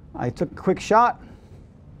right? I took a quick shot.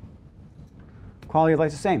 Quality of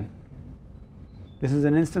light's the same. This is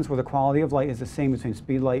an instance where the quality of light is the same between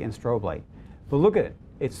Speedlight and strobe light. But look at it.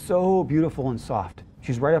 It's so beautiful and soft.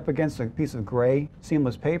 She's right up against a piece of gray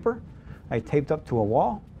seamless paper. I taped up to a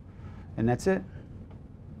wall, and that's it.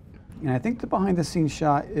 And I think the behind the scenes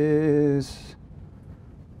shot is,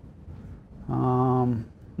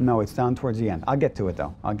 no, it's down towards the end. I'll get to it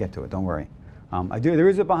though. I'll get to it, don't worry. There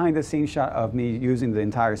is a behind the scenes shot of me using the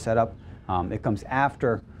entire setup. It comes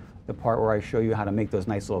after the part where I show you how to make those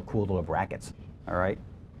nice little cool little brackets. All right,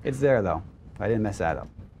 it's there though. I didn't mess that up.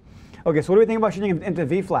 Okay, so what do we think about shooting into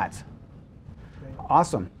V-flats?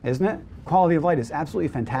 Awesome, isn't it? Quality of light is absolutely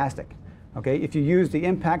fantastic. Okay, if you use the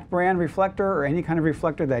Impact brand reflector or any kind of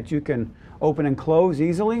reflector that you can open and close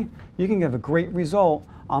easily, you can get a great result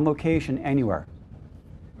on location anywhere.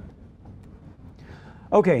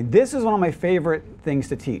 Okay, this is one of my favorite things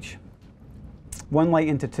to teach. One light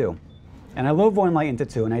into two. And I love one light into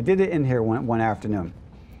two, and I did it in here one afternoon.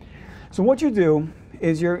 So what you do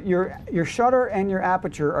is your shutter and your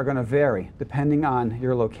aperture are going to vary depending on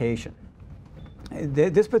your location.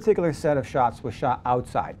 This particular set of shots was shot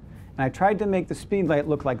outside. And I tried to make the speedlight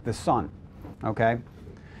look like the sun, okay?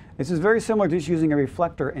 This is very similar to just using a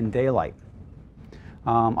reflector in daylight.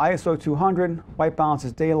 ISO 200, white balance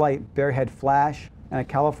is daylight, bare head flash, and a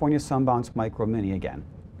California Sunbouce Micro Mini again.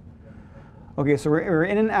 Okay, so we're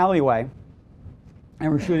in an alleyway,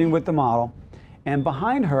 and we're shooting with the model, and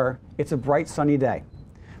behind her, it's a bright sunny day.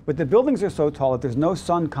 But the buildings are so tall that there's no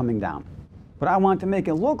sun coming down. But I wanted to make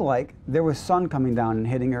it look like there was sun coming down and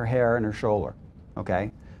hitting her hair and her shoulder,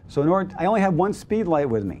 okay? So I only have one speed light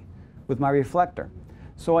with me, with my reflector.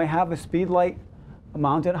 So I have a speed light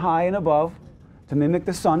mounted high and above to mimic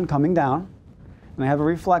the sun coming down. And I have a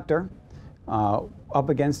reflector up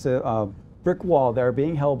against a brick wall there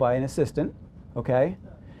being held by an assistant, okay?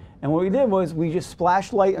 And what we did was we just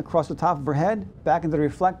splashed light across the top of her head, back into the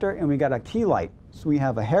reflector, and we got a key light. So we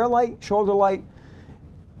have a hair light, shoulder light,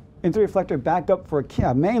 into the reflector, back up for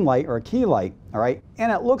a main light or a key light, all right?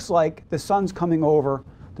 And it looks like the sun's coming over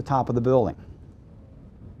the top of the building.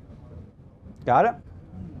 Got it?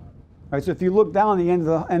 All right, so if you look down the end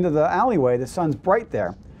of the alleyway, the sun's bright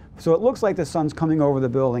there. So it looks like the sun's coming over the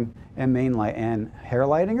building and main light and hair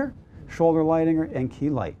lighting her, shoulder lighting her, and key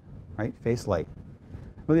light, right? Face light.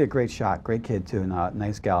 Really a great shot, great kid too, and a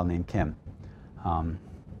nice gal named Kim. All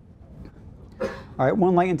right,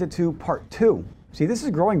 one light into two, part two. See, this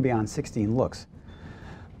is growing beyond 16 looks.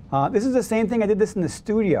 This is the same thing, I did this in the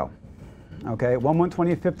studio. Okay,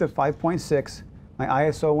 1/125th to 5.6. My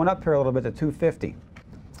ISO went up here a little bit to 250.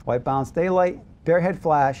 White balance daylight, bare head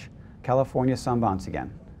flash, California Sunbouce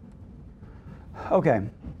again. Okay,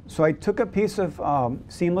 so I took a piece of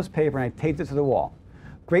seamless paper and I taped it to the wall.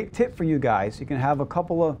 Great tip for you guys. You can have a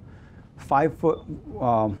couple of 5-foot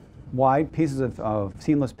wide pieces of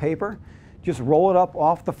seamless paper. Just roll it up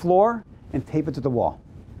off the floor and tape it to the wall.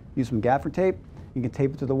 Use some gaffer tape. You can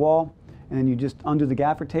tape it to the wall, and then you just undo the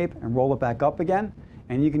gaffer tape and roll it back up again.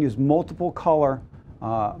 And you can use multiple color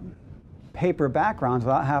paper backgrounds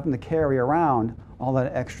without having to carry around all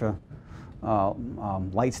that extra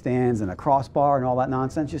light stands and a crossbar and all that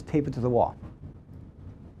nonsense. Just tape it to the wall.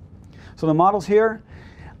 So the model's here.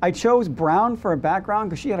 I chose brown for a background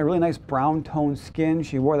because she had a really nice brown toned skin.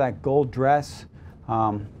 She wore that gold dress.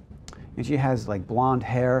 And she has like blonde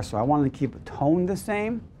hair, so I wanted to keep the tone the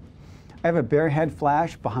same. I have a bare head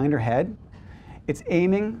flash behind her head. It's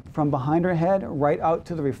aiming from behind her head right out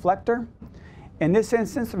to the reflector. In this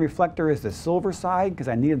instance, the reflector is the silver side because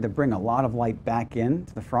I needed to bring a lot of light back in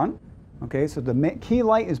to the front. Okay, so the key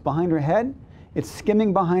light is behind her head. It's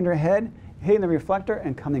skimming behind her head, hitting the reflector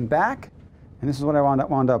and coming back. And this is what I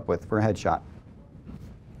wound up with for a headshot,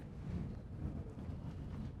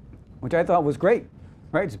 which I thought was great.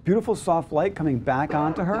 Right, it's beautiful soft light coming back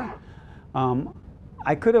onto her.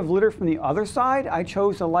 I could have lit her from the other side. I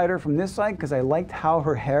chose to light her from this side because I liked how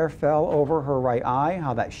her hair fell over her right eye,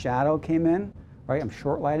 how that shadow came in. Right, I'm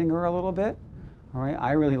short lighting her a little bit. All right,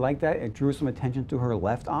 I really liked that. It drew some attention to her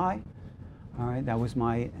left eye. All right, that was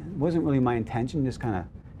wasn't really my intention, just kind of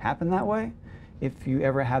happened that way. If you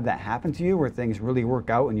ever have that happen to you where things really work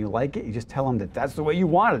out and you like it, you just tell them that that's the way you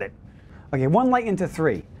wanted it. Okay, one light into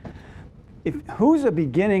three. Who's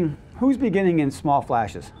beginning in small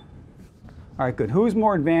flashes? All right, good. Who's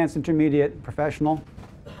more advanced, intermediate, professional?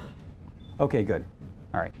 Okay, good.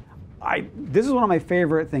 All right. This is one of my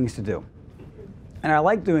favorite things to do. And I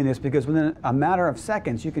like doing this because within a matter of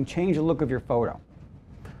seconds, you can change the look of your photo.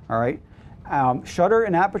 All right. Shutter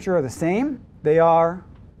and aperture are the same. They are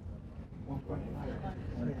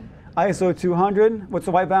ISO 200. What's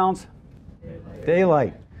the white balance?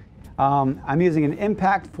 Daylight. I'm using an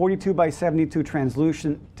Impact 42 by 72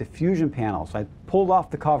 translucent diffusion panel. So I pulled off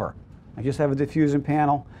the cover. I just have a diffusion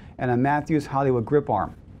panel and a Matthews Hollywood grip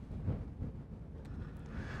arm.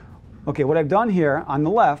 Okay, what I've done here on the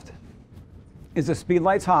left is the speed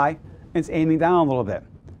light's high and it's aiming down a little bit,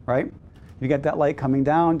 right? You get that light coming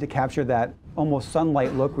down to capture that almost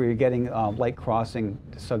sunlight look where you're getting light crossing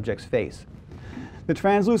the subject's face. The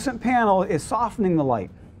translucent panel is softening the light.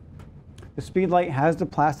 The Speedlight has the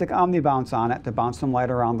plastic omni-bounce on it to bounce some light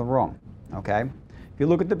around the room, okay? If you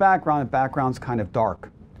look at the background's kind of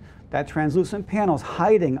dark. That translucent panel is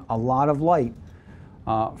hiding a lot of light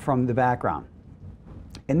from the background.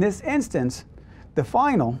 In this instance, the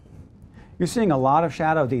final you're seeing a lot of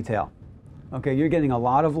shadow detail. Okay, you're getting a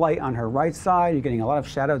lot of light on her right side, you're getting a lot of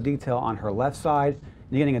shadow detail on her left side, and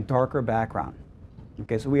you're getting a darker background.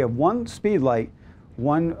 Okay, so we have one Speedlight,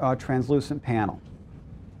 one translucent panel.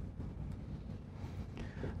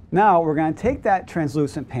 Now we're going to take that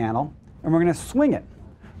translucent panel and we're going to swing it.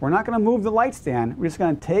 We're not going to move the light stand, we're just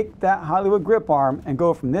going to take that Hollywood grip arm and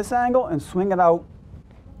go from this angle and swing it out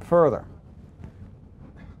further.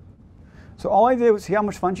 So all I did was, see how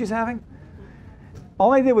much fun she's having?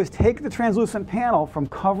 All I did was take the translucent panel from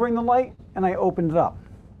covering the light and I opened it up.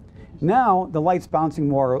 Now the light's bouncing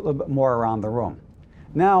a little bit more around the room.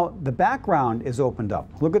 Now the background is opened up.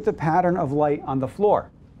 Look at the pattern of light on the floor.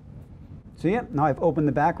 See it? Now I've opened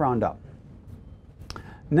the background up.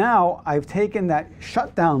 Now I've taken that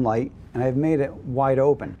shutdown light and I've made it wide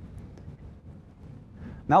open.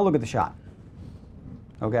 Now look at the shot.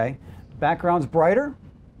 Okay? Background's brighter.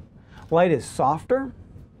 Light is softer.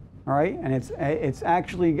 All right? And it's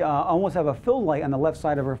actually almost have a fill light on the left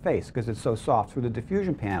side of her face because it's so soft through the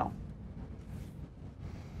diffusion panel.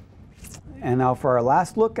 And now for our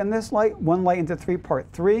last look in this light, one light into 3, part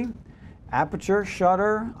 3. Aperture,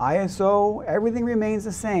 shutter, ISO, everything remains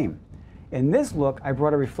the same. In this look, I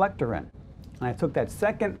brought a reflector in. And I took that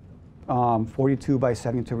second 42 by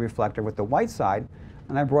 72 reflector with the white side,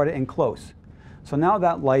 and I brought it in close. So now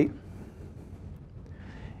that light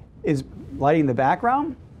is lighting the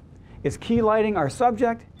background, it's key lighting our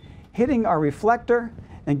subject, hitting our reflector,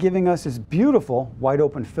 and giving us this beautiful wide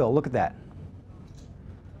open fill. Look at that.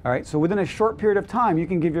 All right, so within a short period of time, you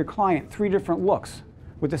can give your client 3 different looks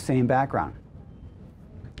with the same background.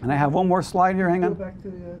 And I have one more slide here, hang on. Go back to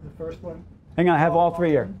the first one. Hang on, I have all 3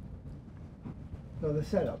 here. No, the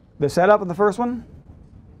setup. The setup of the first one?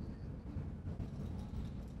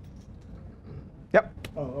 Yep.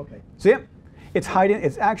 Oh, okay. See it? It's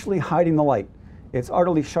actually hiding the light. It's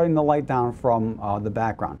utterly shutting the light down from the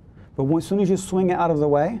background. But as soon as you swing it out of the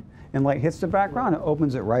way and light hits the background, it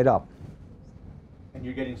opens it right up. And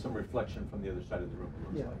you're getting some reflection from the other side of the room.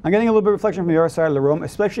 Yeah. I'm getting a little bit of reflection from the other side of the room,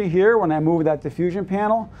 especially here when I move that diffusion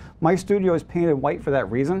panel. My studio is painted white for that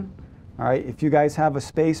reason. All right, if you guys have a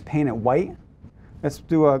space, paint it white. Let's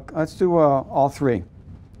do all 3.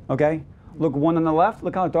 Okay, look 1 on the left.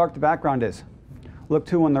 Look how dark the background is. Look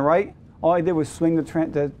 2 on the right. All I did was swing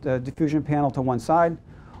the diffusion panel to one side.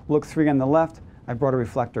 Look 3 on the left. I brought a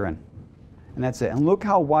reflector in, and that's it. And look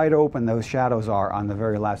how wide open those shadows are on the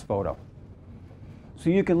very last photo. So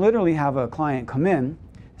you can literally have a client come in,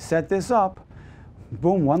 set this up,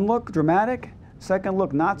 boom, 1 look dramatic, 2nd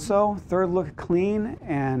look not so, 3rd look clean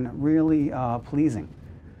and really pleasing.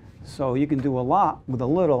 So you can do a lot with a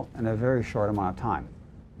little in a very short amount of time.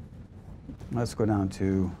 Let's go down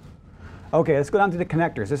to, okay, let's go down to the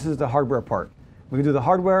connectors. This is the hardware part. We can do the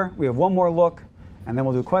hardware, we have 1 more look, and then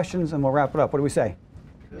we'll do questions and we'll wrap it up. What do we say?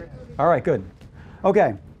 Good. All right, good.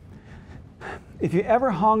 Okay, if you ever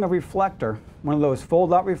hung a reflector, one of those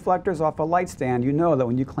fold-out reflectors off a light stand, you know that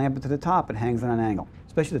when you clamp it to the top, it hangs at an angle,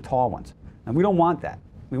 especially the tall ones. And we don't want that.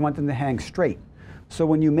 We want them to hang straight. So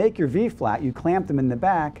when you make your V-flat, you clamp them in the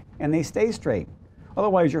back, and they stay straight.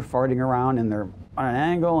 Otherwise, you're farting around, and they're on an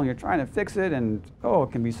angle, and you're trying to fix it, and oh,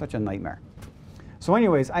 it can be such a nightmare. So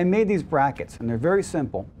anyways, I made these brackets, and they're very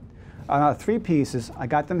simple. 3 pieces. I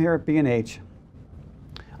got them here at B&H.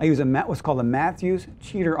 I use what's called a Matthews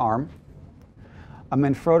cheater arm, a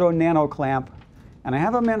Manfrotto nano clamp, and I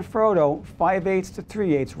have a Manfrotto 5/8 to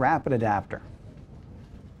 3/8 rapid adapter.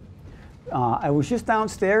 I was just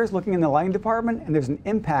downstairs looking in the lighting department, and there's an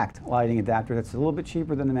impact lighting adapter that's a little bit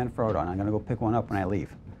cheaper than the Manfrotto, and I'm going to go pick one up when I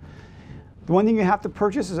leave. The one thing you have to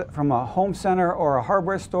purchase from a home center or a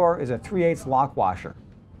hardware store is a 3/8 lock washer.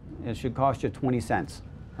 It should cost you 20 cents,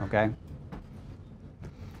 okay?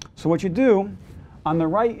 So what you do, on the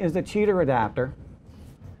right is the cheater adapter,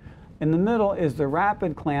 in the middle is the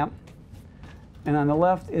rapid clamp, and on the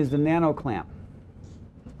left is the nano clamp.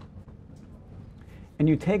 And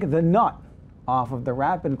you take the nut off of the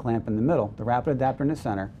rapid clamp in the middle, the rapid adapter in the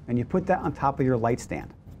center, and you put that on top of your light stand.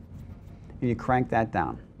 And you crank that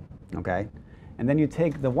down, okay? And then you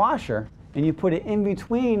take the washer and you put it in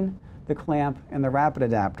between the clamp and the rapid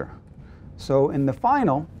adapter. So in the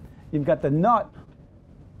final, you've got the nut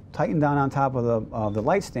tightened down on top of the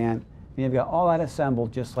light stand, and you've got all that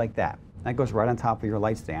assembled just like that. That goes right on top of your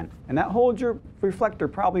light stand. And that holds your reflector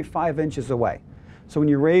probably 5 inches away. So when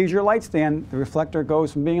you raise your light stand, the reflector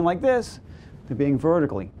goes from being like this to being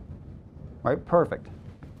vertically. Right? Perfect.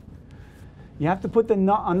 You have to put the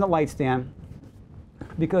nut on the light stand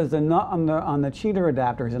because the nut on the cheater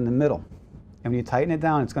adapter is in the middle. And when you tighten it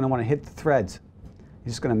down, it's going to want to hit the threads.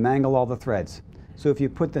 It's just going to mangle all the threads. So if you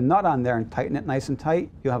put the nut on there and tighten it nice and tight,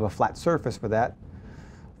 you'll have a flat surface for that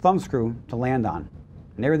thumb screw to land on.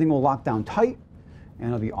 And everything will lock down tight, and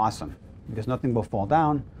it'll be awesome. Because nothing will fall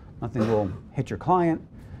down, nothing will hit your client,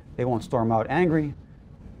 they won't storm out angry,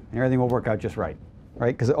 and everything will work out just right,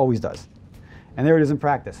 right? Because it always does. And there it is in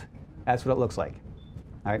practice. That's what it looks like,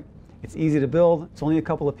 all right? It's easy to build, it's only a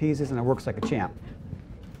couple of pieces, and it works like a champ.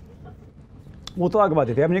 We'll talk about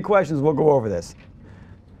it. If you have any questions, we'll go over this.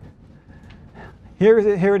 Here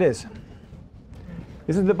it is.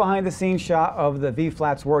 This is the behind-the-scenes shot of the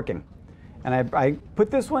V-flats working. And I put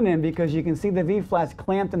this one in because you can see the V-flats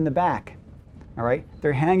clamped in the back. All right?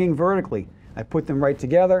 They're hanging vertically. I put them right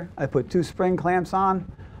together. I put 2 spring clamps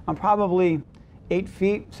on. I'm probably 8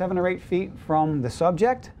 feet, 7 or 8 feet from the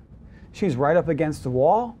subject. She's right up against the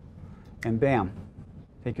wall. And bam,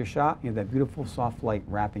 take your shot. You have that beautiful soft light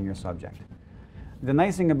wrapping your subject. The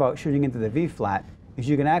nice thing about shooting into the V-flat is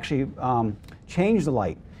you can actually change the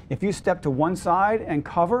light. If you step to one side and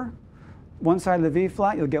cover one side of the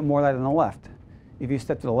V-flat, you'll get more light on the left. If you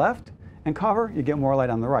step to the left and cover, you get more light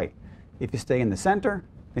on the right. If you stay in the center,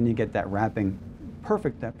 then you get that wrapping,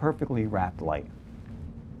 that perfectly wrapped light.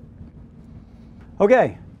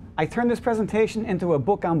 Okay, I turned this presentation into a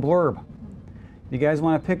book on Blurb. You guys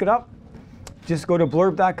want to pick it up? Just go to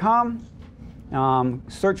blurb.com,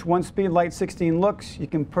 search One Speedlight 16 Looks. You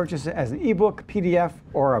can purchase it as an ebook, PDF,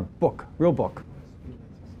 or a book, real book.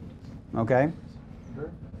 Okay?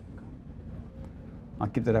 I'll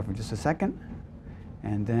keep that up for just a second.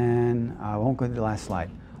 And then I won't go to the last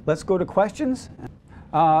slide. Let's go to questions.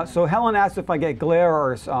 So Helen asked if I get glare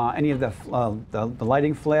or any of the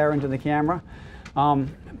lighting flare into the camera.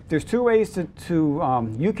 There's 2 ways to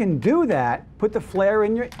you can do that. Put the flare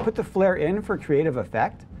in for creative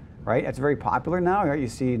effect, right? It's very popular now. Right? You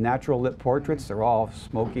see natural lit portraits; they're all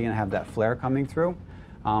smoky and have that flare coming through.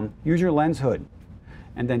 Use your lens hood,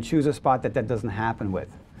 and then choose a spot that doesn't happen with.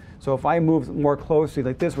 So if I move more closely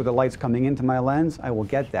like this, where the light's coming into my lens, I will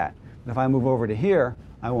get that. But if I move over to here,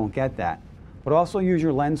 I won't get that. But also use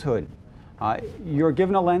your lens hood. You're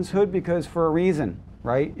given a lens hood because for a reason.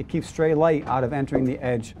 Right? It keeps stray light out of entering the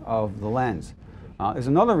edge of the lens. There's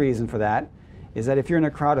another reason for that, is that if you're in a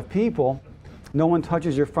crowd of people, no one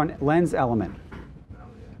touches your front lens element.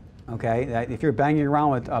 Okay? If you're banging around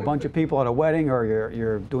with a bunch of people at a wedding or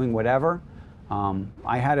you're doing whatever,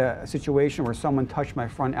 I had a situation where someone touched my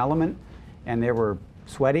front element and they were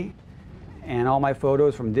sweaty, and all my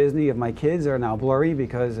photos from Disney of my kids are now blurry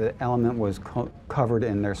because the element was covered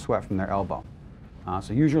in their sweat from their elbow.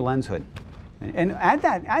 So use your lens hood. And add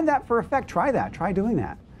that for effect. Try that. Try doing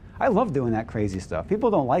that. I love doing that crazy stuff.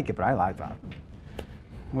 People don't like it, but I like that.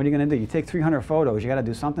 What are you going to do? You take 300 photos. You got to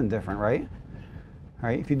do something different, right?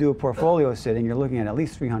 Right? If you do a portfolio sitting, you're looking at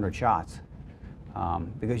least 300 shots.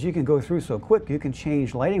 Because you can go through so quick. You can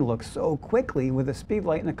change lighting looks so quickly with a speed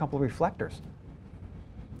light and a couple of reflectors.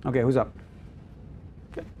 Okay, who's up?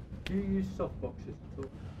 Do you use soft boxes at all?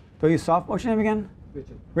 Do I use soft? What's your name again?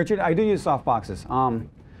 Richard. Richard, I do use soft boxes.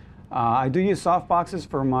 I do use soft boxes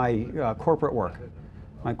for my corporate work.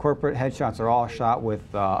 My corporate headshots are all shot with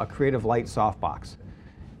a Creative Light softbox.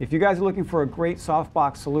 If you guys are looking for a great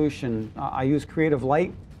softbox solution, I use Creative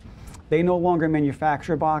Light. They no longer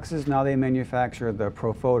manufacture boxes. Now they manufacture the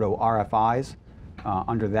Profoto RFIs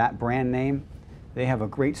under that brand name. They have a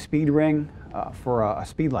great speed ring for a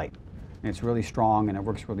speed light. And it's really strong and it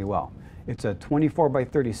works really well. It's a 24 by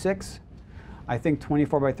 36. I think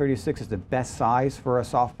 24 by 36 is the best size for a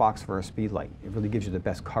softbox for a speed light. It really gives you the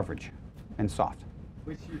best coverage and soft.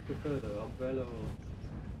 Which do you prefer, the umbrella or?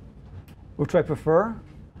 Which do I prefer?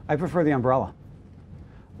 I prefer the umbrella.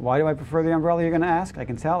 Why do I prefer the umbrella, you're going to ask? I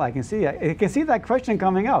can tell, I can see that question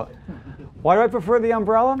coming out. Why do I prefer the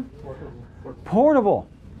umbrella? Portable.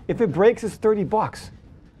 If it breaks, it's 30 bucks,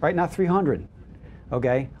 right? Not 300.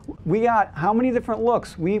 Okay, we got how many different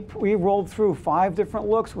looks? We rolled through 5 different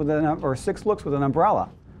looks or 6 looks with an umbrella.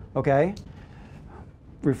 Okay,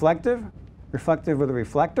 reflective with a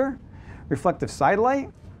reflector, reflective side light,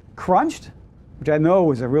 crunched, which I know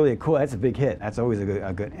was that's a big hit. That's always a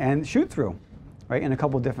good, and shoot through, right? In a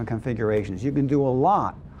couple different configurations. You can do a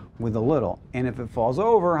lot with a little, and if it falls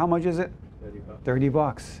over, how much is it? 30 bucks. 30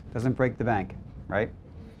 bucks. Doesn't break the bank, right?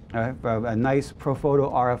 A nice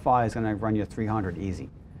Profoto RFI is going to run you 300 easy.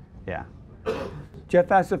 Yeah.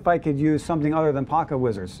 Jeff asked if I could use something other than Pocket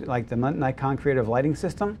Wizards, like the Nikon Creative Lighting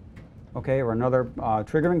System, okay, or another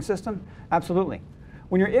triggering system. Absolutely.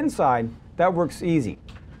 When you're inside, that works easy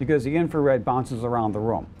because the infrared bounces around the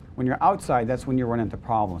room. When you're outside, that's when you run into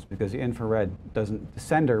problems because the infrared doesn't,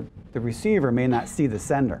 the receiver may not see the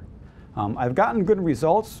sender. I've gotten good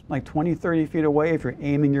results, like 20, 30 feet away if you're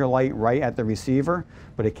aiming your light right at the receiver,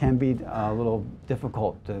 but it can be a little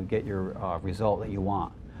difficult to get your result that you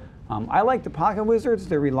want. I like the Pocket Wizards.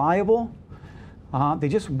 They're reliable. They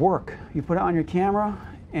just work. You put it on your camera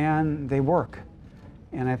and they work.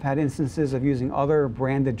 And I've had instances of using other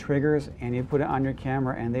branded triggers and you put it on your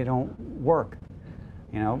camera and they don't work.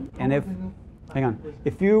 You know, and if, hang on,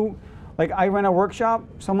 if you, like I ran a workshop,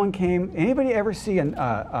 someone came, anybody ever see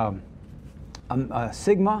a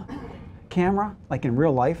Sigma camera, like in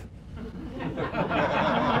real life?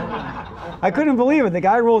 I couldn't believe it. The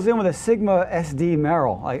guy rolls in with a Sigma SD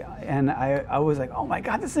Merrill. I was like, oh my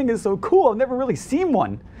God, this thing is so cool. I've never really seen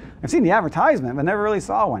one. I've seen the advertisement, but never really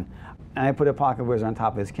saw one. And I put a Pocket Wizard on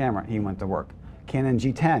top of his camera. He went to work. Canon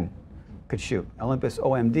G10 could shoot. Olympus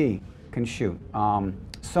OMD can shoot.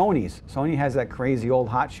 Sony has that crazy old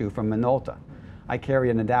hot shoe from Minolta. I carry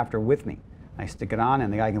an adapter with me. I stick it on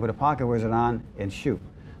and the guy can put a Pocket Wizard on and shoot.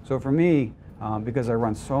 So for me, because I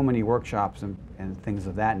run so many workshops and things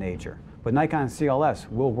of that nature, but Nikon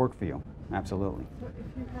CLS will work for you, absolutely. So if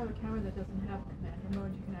you have a camera that doesn't have commander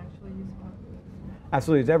mode, you can actually use Pocket Wizard?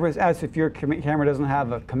 Absolutely. Deborah asks if your camera doesn't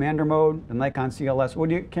have a commander mode, the Nikon CLS.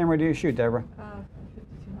 What camera do you shoot, Deborah?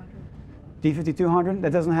 5200. D5200?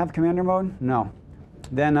 That doesn't have commander mode? No.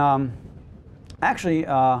 Then actually,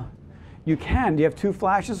 you can. Do you have 2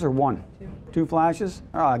 flashes or 1? 2 flashes?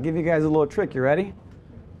 Oh, I'll give you guys a little trick. You ready?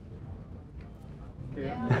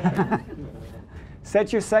 Yeah.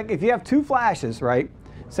 Set your if you have 2 flashes, right?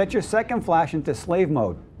 Set your second flash into slave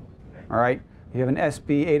mode. All right. You have an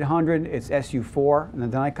SB800, it's SU4, and the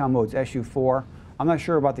Nikon mode's SU4. I'm not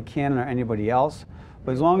sure about the Canon or anybody else,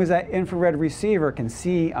 but as long as that infrared receiver can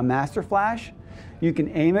see a master flash, you can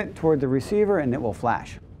aim it toward the receiver and it will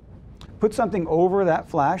flash. Put something over that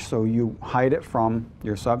flash so you hide it from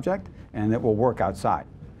your subject and it will work outside.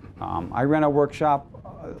 I ran a workshop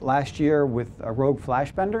last year with Rogue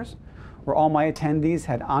flash benders where all my attendees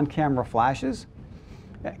had on-camera flashes,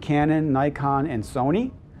 Canon, Nikon, and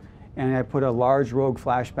Sony. And I put a large Rogue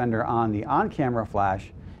flash bender on the on-camera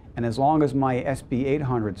flash, and as long as my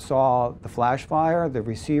SB800 saw the flash fire, the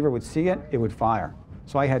receiver would see it, it would fire.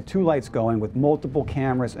 So I had 2 lights going with multiple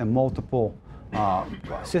cameras and multiple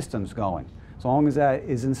systems going. As long as that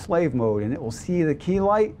is in slave mode and it will see the key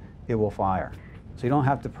light, it will fire. So you don't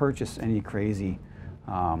have to purchase any crazy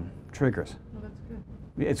triggers. Well, that's good.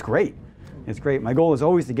 It's great. It's great. My goal is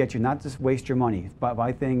always to get you not just waste your money, but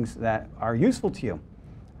buy things that are useful to you.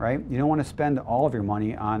 Right? You don't want to spend all of your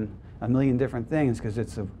money on a million different things because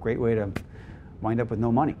it's a great way to wind up with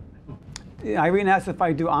no money. Irene asked if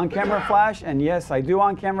I do on-camera flash, and yes, I do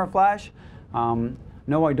on-camera flash.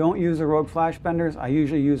 No, I don't use the Rogue flash benders. I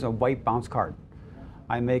usually use a white bounce card.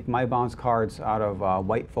 I make my bounce cards out of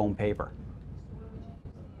white foam paper.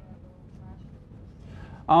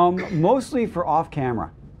 Mostly for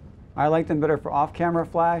off-camera. I like them better for off-camera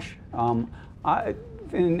flash.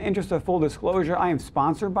 In the interest of full disclosure, I am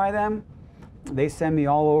sponsored by them. They send me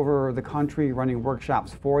all over the country running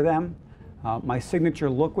workshops for them. My signature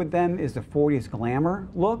look with them is the 40s Glamour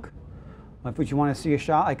look. If you want to see a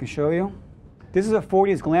shot, I can show you. This is a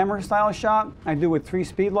 40s Glamour style shot I do with 3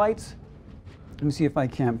 Speedlights. Let me see if I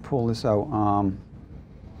can't pull this out.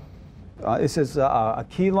 This is a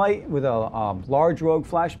key light with a large Rogue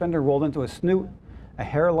flash bender rolled into a snoot, a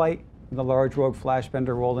hair light with a large Rogue flash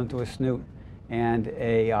bender rolled into a snoot, and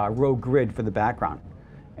a Rogue grid for the background.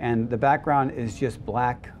 And the background is just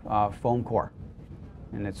black foam core.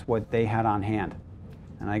 And it's what they had on hand.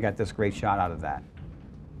 And I got this great shot out of that.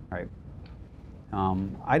 Right.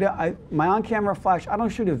 My on-camera flash, I don't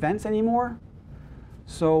shoot events anymore.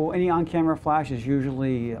 So any on-camera flash is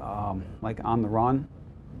usually like on the run,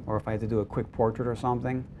 or if I have to do a quick portrait or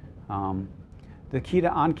something. The key to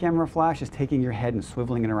on-camera flash is taking your head and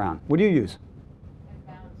swiveling it around. What do you use?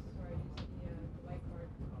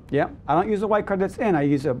 Yeah, I don't use a white card that's in. I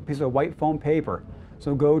use a piece of white foam paper.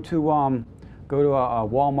 So go to a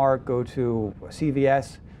Walmart, go to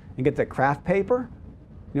CVS, and get the craft paper.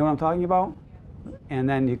 You know what I'm talking about? And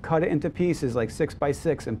then you cut it into pieces like 6 by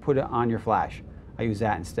 6 and put it on your flash. I use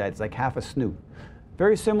that instead. It's like half a snoot.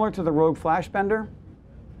 Very similar to the Rogue flash bender,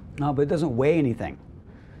 but it doesn't weigh anything.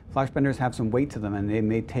 Flash benders have some weight to them, and they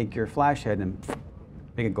may take your flash head and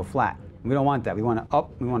make it go flat. We don't want that. We want it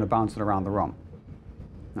up. We want to bounce it around the room.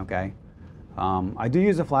 Okay, I do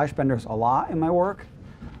use the flash benders a lot in my work,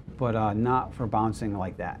 but not for bouncing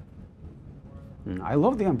like that. I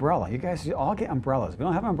love the umbrella. You guys should all get umbrellas. If you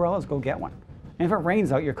don't have umbrellas, go get one. And if it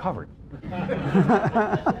rains out, you're covered.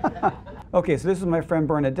 Okay, so this is my friend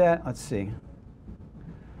Bernadette. Let's see.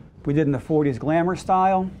 We did in the 40s Glamour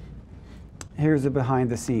style. Here's the behind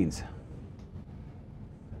the scenes.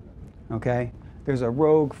 okay? There's a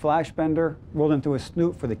rogue flash bender rolled into a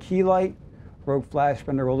snoot for the key light, rogue flash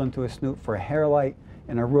bender rolled into a snoot for a hair light,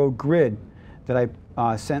 and a rogue grid that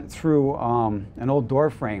I sent through an old door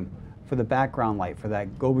frame for the background light, for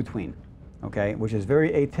that go-between, okay? Which is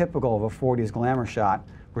very atypical of a 40s glamour shot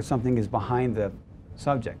where something is behind the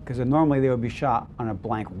subject, because normally they would be shot on a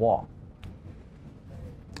blank wall.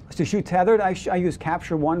 To shoot tethered, I use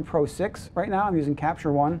Capture One Pro 6 right now. I'm using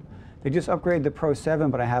Capture One. They just upgraded to Pro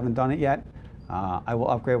 7, but I haven't done it yet. I will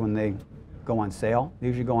upgrade when they go on sale. They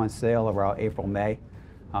usually go on sale around April, May.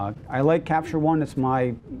 I like Capture One. It's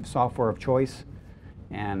my software of choice,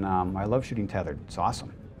 and I love shooting tethered. It's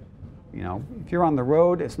awesome. You know, if you're on the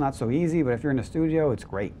road, it's not so easy, but if you're in the studio, it's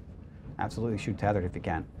great. Absolutely shoot tethered if you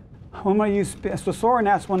can. I'm going to use, so Soren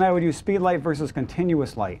asked when I would use speedlight versus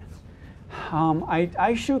continuous light.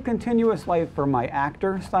 I shoot continuous light for my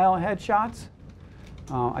actor style headshots.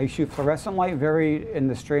 I shoot fluorescent light very in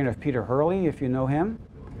the strain of Peter Hurley, if you know him.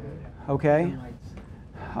 Okay.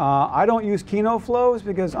 I don't use Kino flows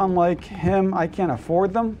because unlike him, I can't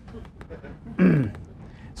afford them.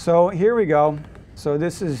 So here we go. So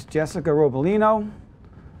this is Jessica Robolino.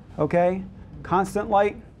 Okay. Constant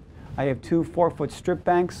light. I have two 4-foot strip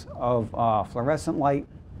banks of fluorescent light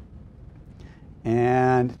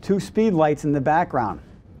and two speed lights in the background.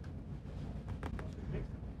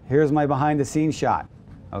 Here's my behind the scenes shot.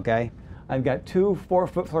 Okay, I've got two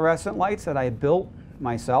 4-foot fluorescent lights that I built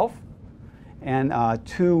myself and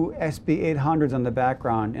two SB800s on the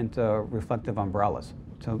background into reflective umbrellas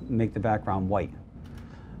to make the background white.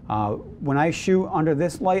 When I shoot under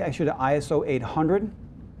this light, I shoot at ISO 800.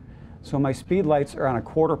 So my speed lights are on a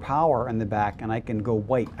 1/4 power in the back, and I can go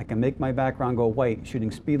white. I can make my background go white shooting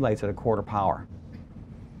speed lights at a 1/4 power.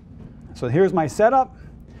 So here's my setup.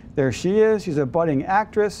 There she is. She's a budding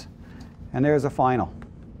actress. And there's a final.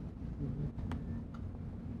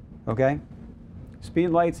 Okay? Speed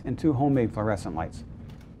lights and two homemade fluorescent lights.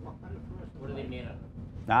 What are they made of?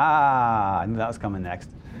 Ah, I knew that was coming next.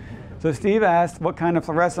 So Steve asked, what kind of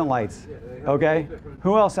fluorescent lights? Okay?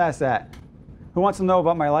 Who else asked that? Who wants to know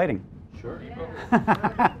about my lighting? Sure.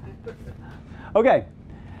 Okay.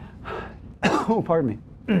 Oh, pardon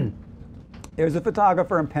me. There's a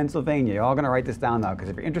photographer in Pennsylvania. You're all going to write this down now, because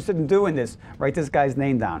if you're interested in doing this, write this guy's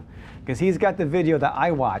name down, because he's got the video that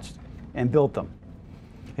I watched and built them.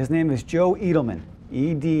 His name is Joe Edelman,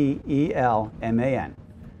 E-D-E-L-M-A-N.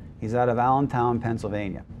 He's out of Allentown,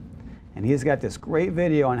 Pennsylvania. And he's got this great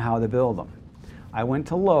video on how to build them. I went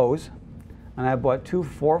to Lowe's, and I bought two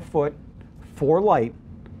 4-foot, 4-light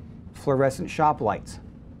fluorescent shop lights.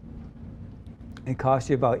 It costs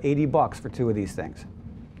you about 80 bucks for two of these things.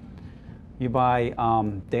 You buy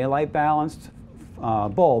daylight balanced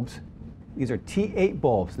bulbs. These are T8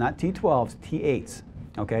 bulbs, not T12s, T8s.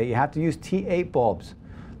 Okay, you have to use T8 bulbs.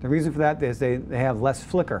 The reason for that is they have less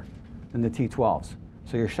flicker than the T12s.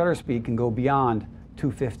 So your shutter speed can go beyond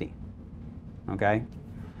 250. Okay?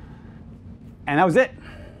 And that was it.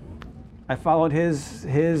 I followed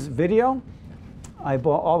his video. I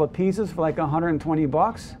bought all the pieces for like 120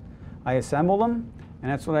 bucks. I assembled them,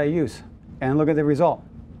 and that's what I use. And look at the result.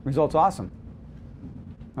 Result's awesome.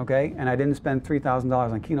 Okay? And I didn't spend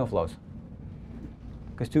 $3,000 on Kino flows,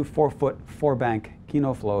 because two 4-foot, 4-bank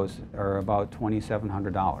Kino flows are about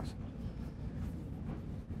 $2,700.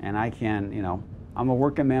 And I can, you know, I'm a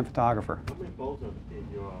working man photographer. How many bulbs are in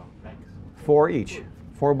your banks? 4 each.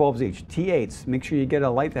 4 bulbs each. T8s. Make sure you get a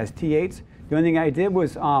light that has T8s. The only thing I did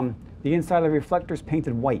was the inside of the reflectors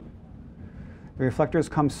painted white. The reflectors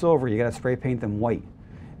come silver. You got to spray paint them white,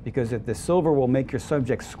 because if the silver will make your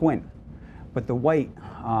subject squint, but the white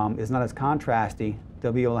is not as contrasty,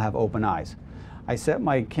 they'll be able to have open eyes. I set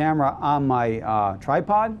my camera on my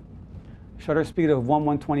tripod, shutter speed of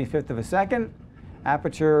 1/125th of a second,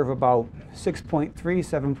 aperture of about 6.3,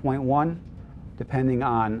 7.1, depending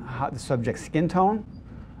on the subject's skin tone,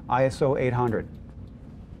 ISO 800.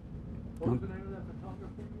 What was the name of that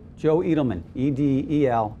photographer? Joe Edelman,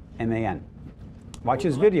 E-D-E-L-M-A-N. Watch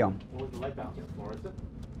his video. What was the light balance for? Is it?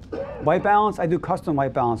 White balance, I do custom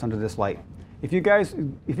white balance under this light. If you guys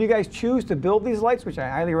choose to build these lights, which I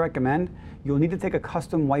highly recommend, you'll need to take a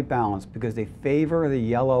custom white balance, because they favor the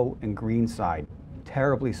yellow and green side,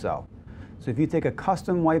 terribly so. So if you take a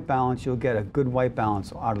custom white balance, you'll get a good white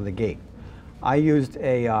balance out of the gate. I used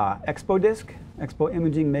a Expo disc. Expo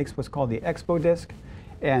Imaging makes what's called the Expo disc.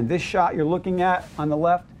 And this shot you're looking at on the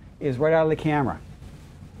left is right out of the camera.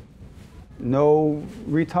 No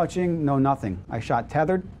retouching, no nothing. I shot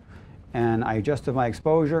tethered, and I adjusted my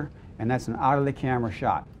exposure, and that's an out of the camera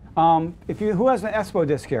shot. Who has an Expo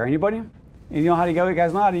disc here? Anybody? You know how to go? You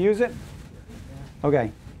guys know how to use it?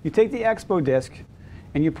 Okay. You take the Expo disc,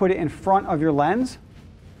 and you put it in front of your lens,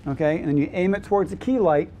 okay, and then you aim it towards the key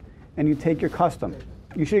light, and you take your custom.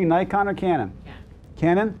 You shooting Nikon or Canon?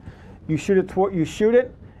 Canon. You shoot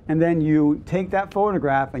it, and then you take that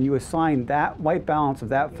photograph and you assign that white balance of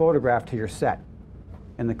that photograph to your set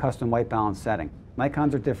in the custom white balance setting.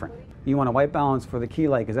 Nikons are different. You want a white balance for the key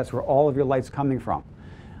light because that's where all of your light's coming from.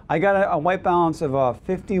 I got a white balance of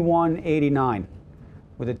 5189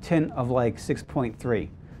 with a tint of like 6.3.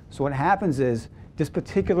 So what happens is this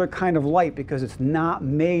particular kind of light, because it's not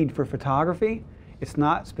made for photography, it's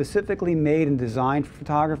not specifically made and designed for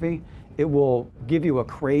photography, it will give you a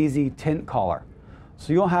crazy tint color.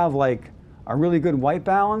 So you'll have like a really good white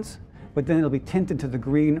balance, but then it'll be tinted to the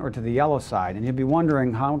green or to the yellow side, and you'll be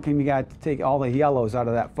wondering how come you got to take all the yellows out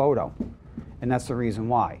of that photo, and that's the reason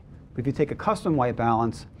why. But if you take a custom white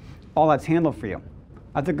balance, all that's handled for you.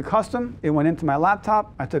 I took a custom, it went into my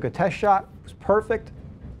laptop, I took a test shot, it was perfect,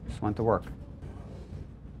 just went to work.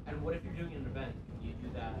 And what if you're doing an event? Can you do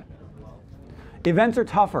that as well? Events are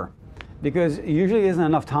tougher because it usually isn't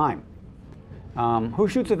enough time. Who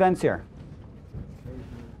shoots events here?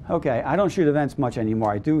 Okay, I don't shoot events much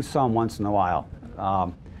anymore. I do some once in a while.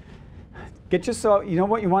 Get yourself, you know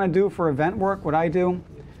what you want to do for event work? What I do?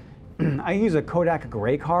 I use a Kodak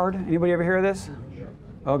Gray card. Anybody ever hear of this?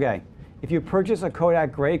 Okay. If you purchase a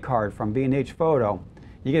Kodak Gray card from B&H Photo,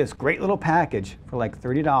 you get this great little package for like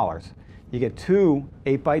 $30. You get 2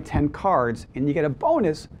 8x10 cards, and you get a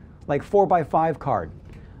bonus like 4x5 card.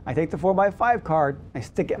 I take the 4x5 card, I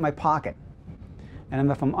stick it in my pocket.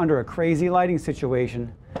 And if I'm under a crazy lighting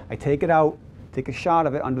situation, I take it out, take a shot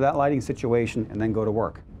of it under that lighting situation, and then go to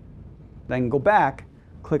work. Then go back,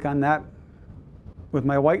 click on that with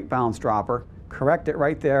my white balance dropper, correct it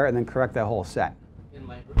right there, and then correct that whole set. In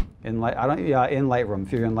Lightroom? In Lightroom.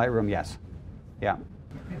 If you're in Lightroom, yes. Yeah.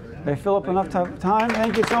 Did I fill up enough time?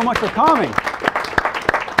 Thank you so much for coming.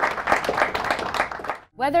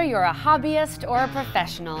 Whether you're a hobbyist or a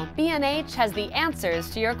professional, B&H has the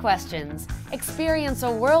answers to your questions. Experience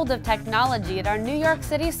a world of technology at our New York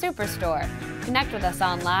City Superstore. Connect with us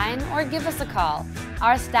online or give us a call.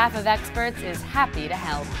 Our staff of experts is happy to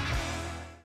help.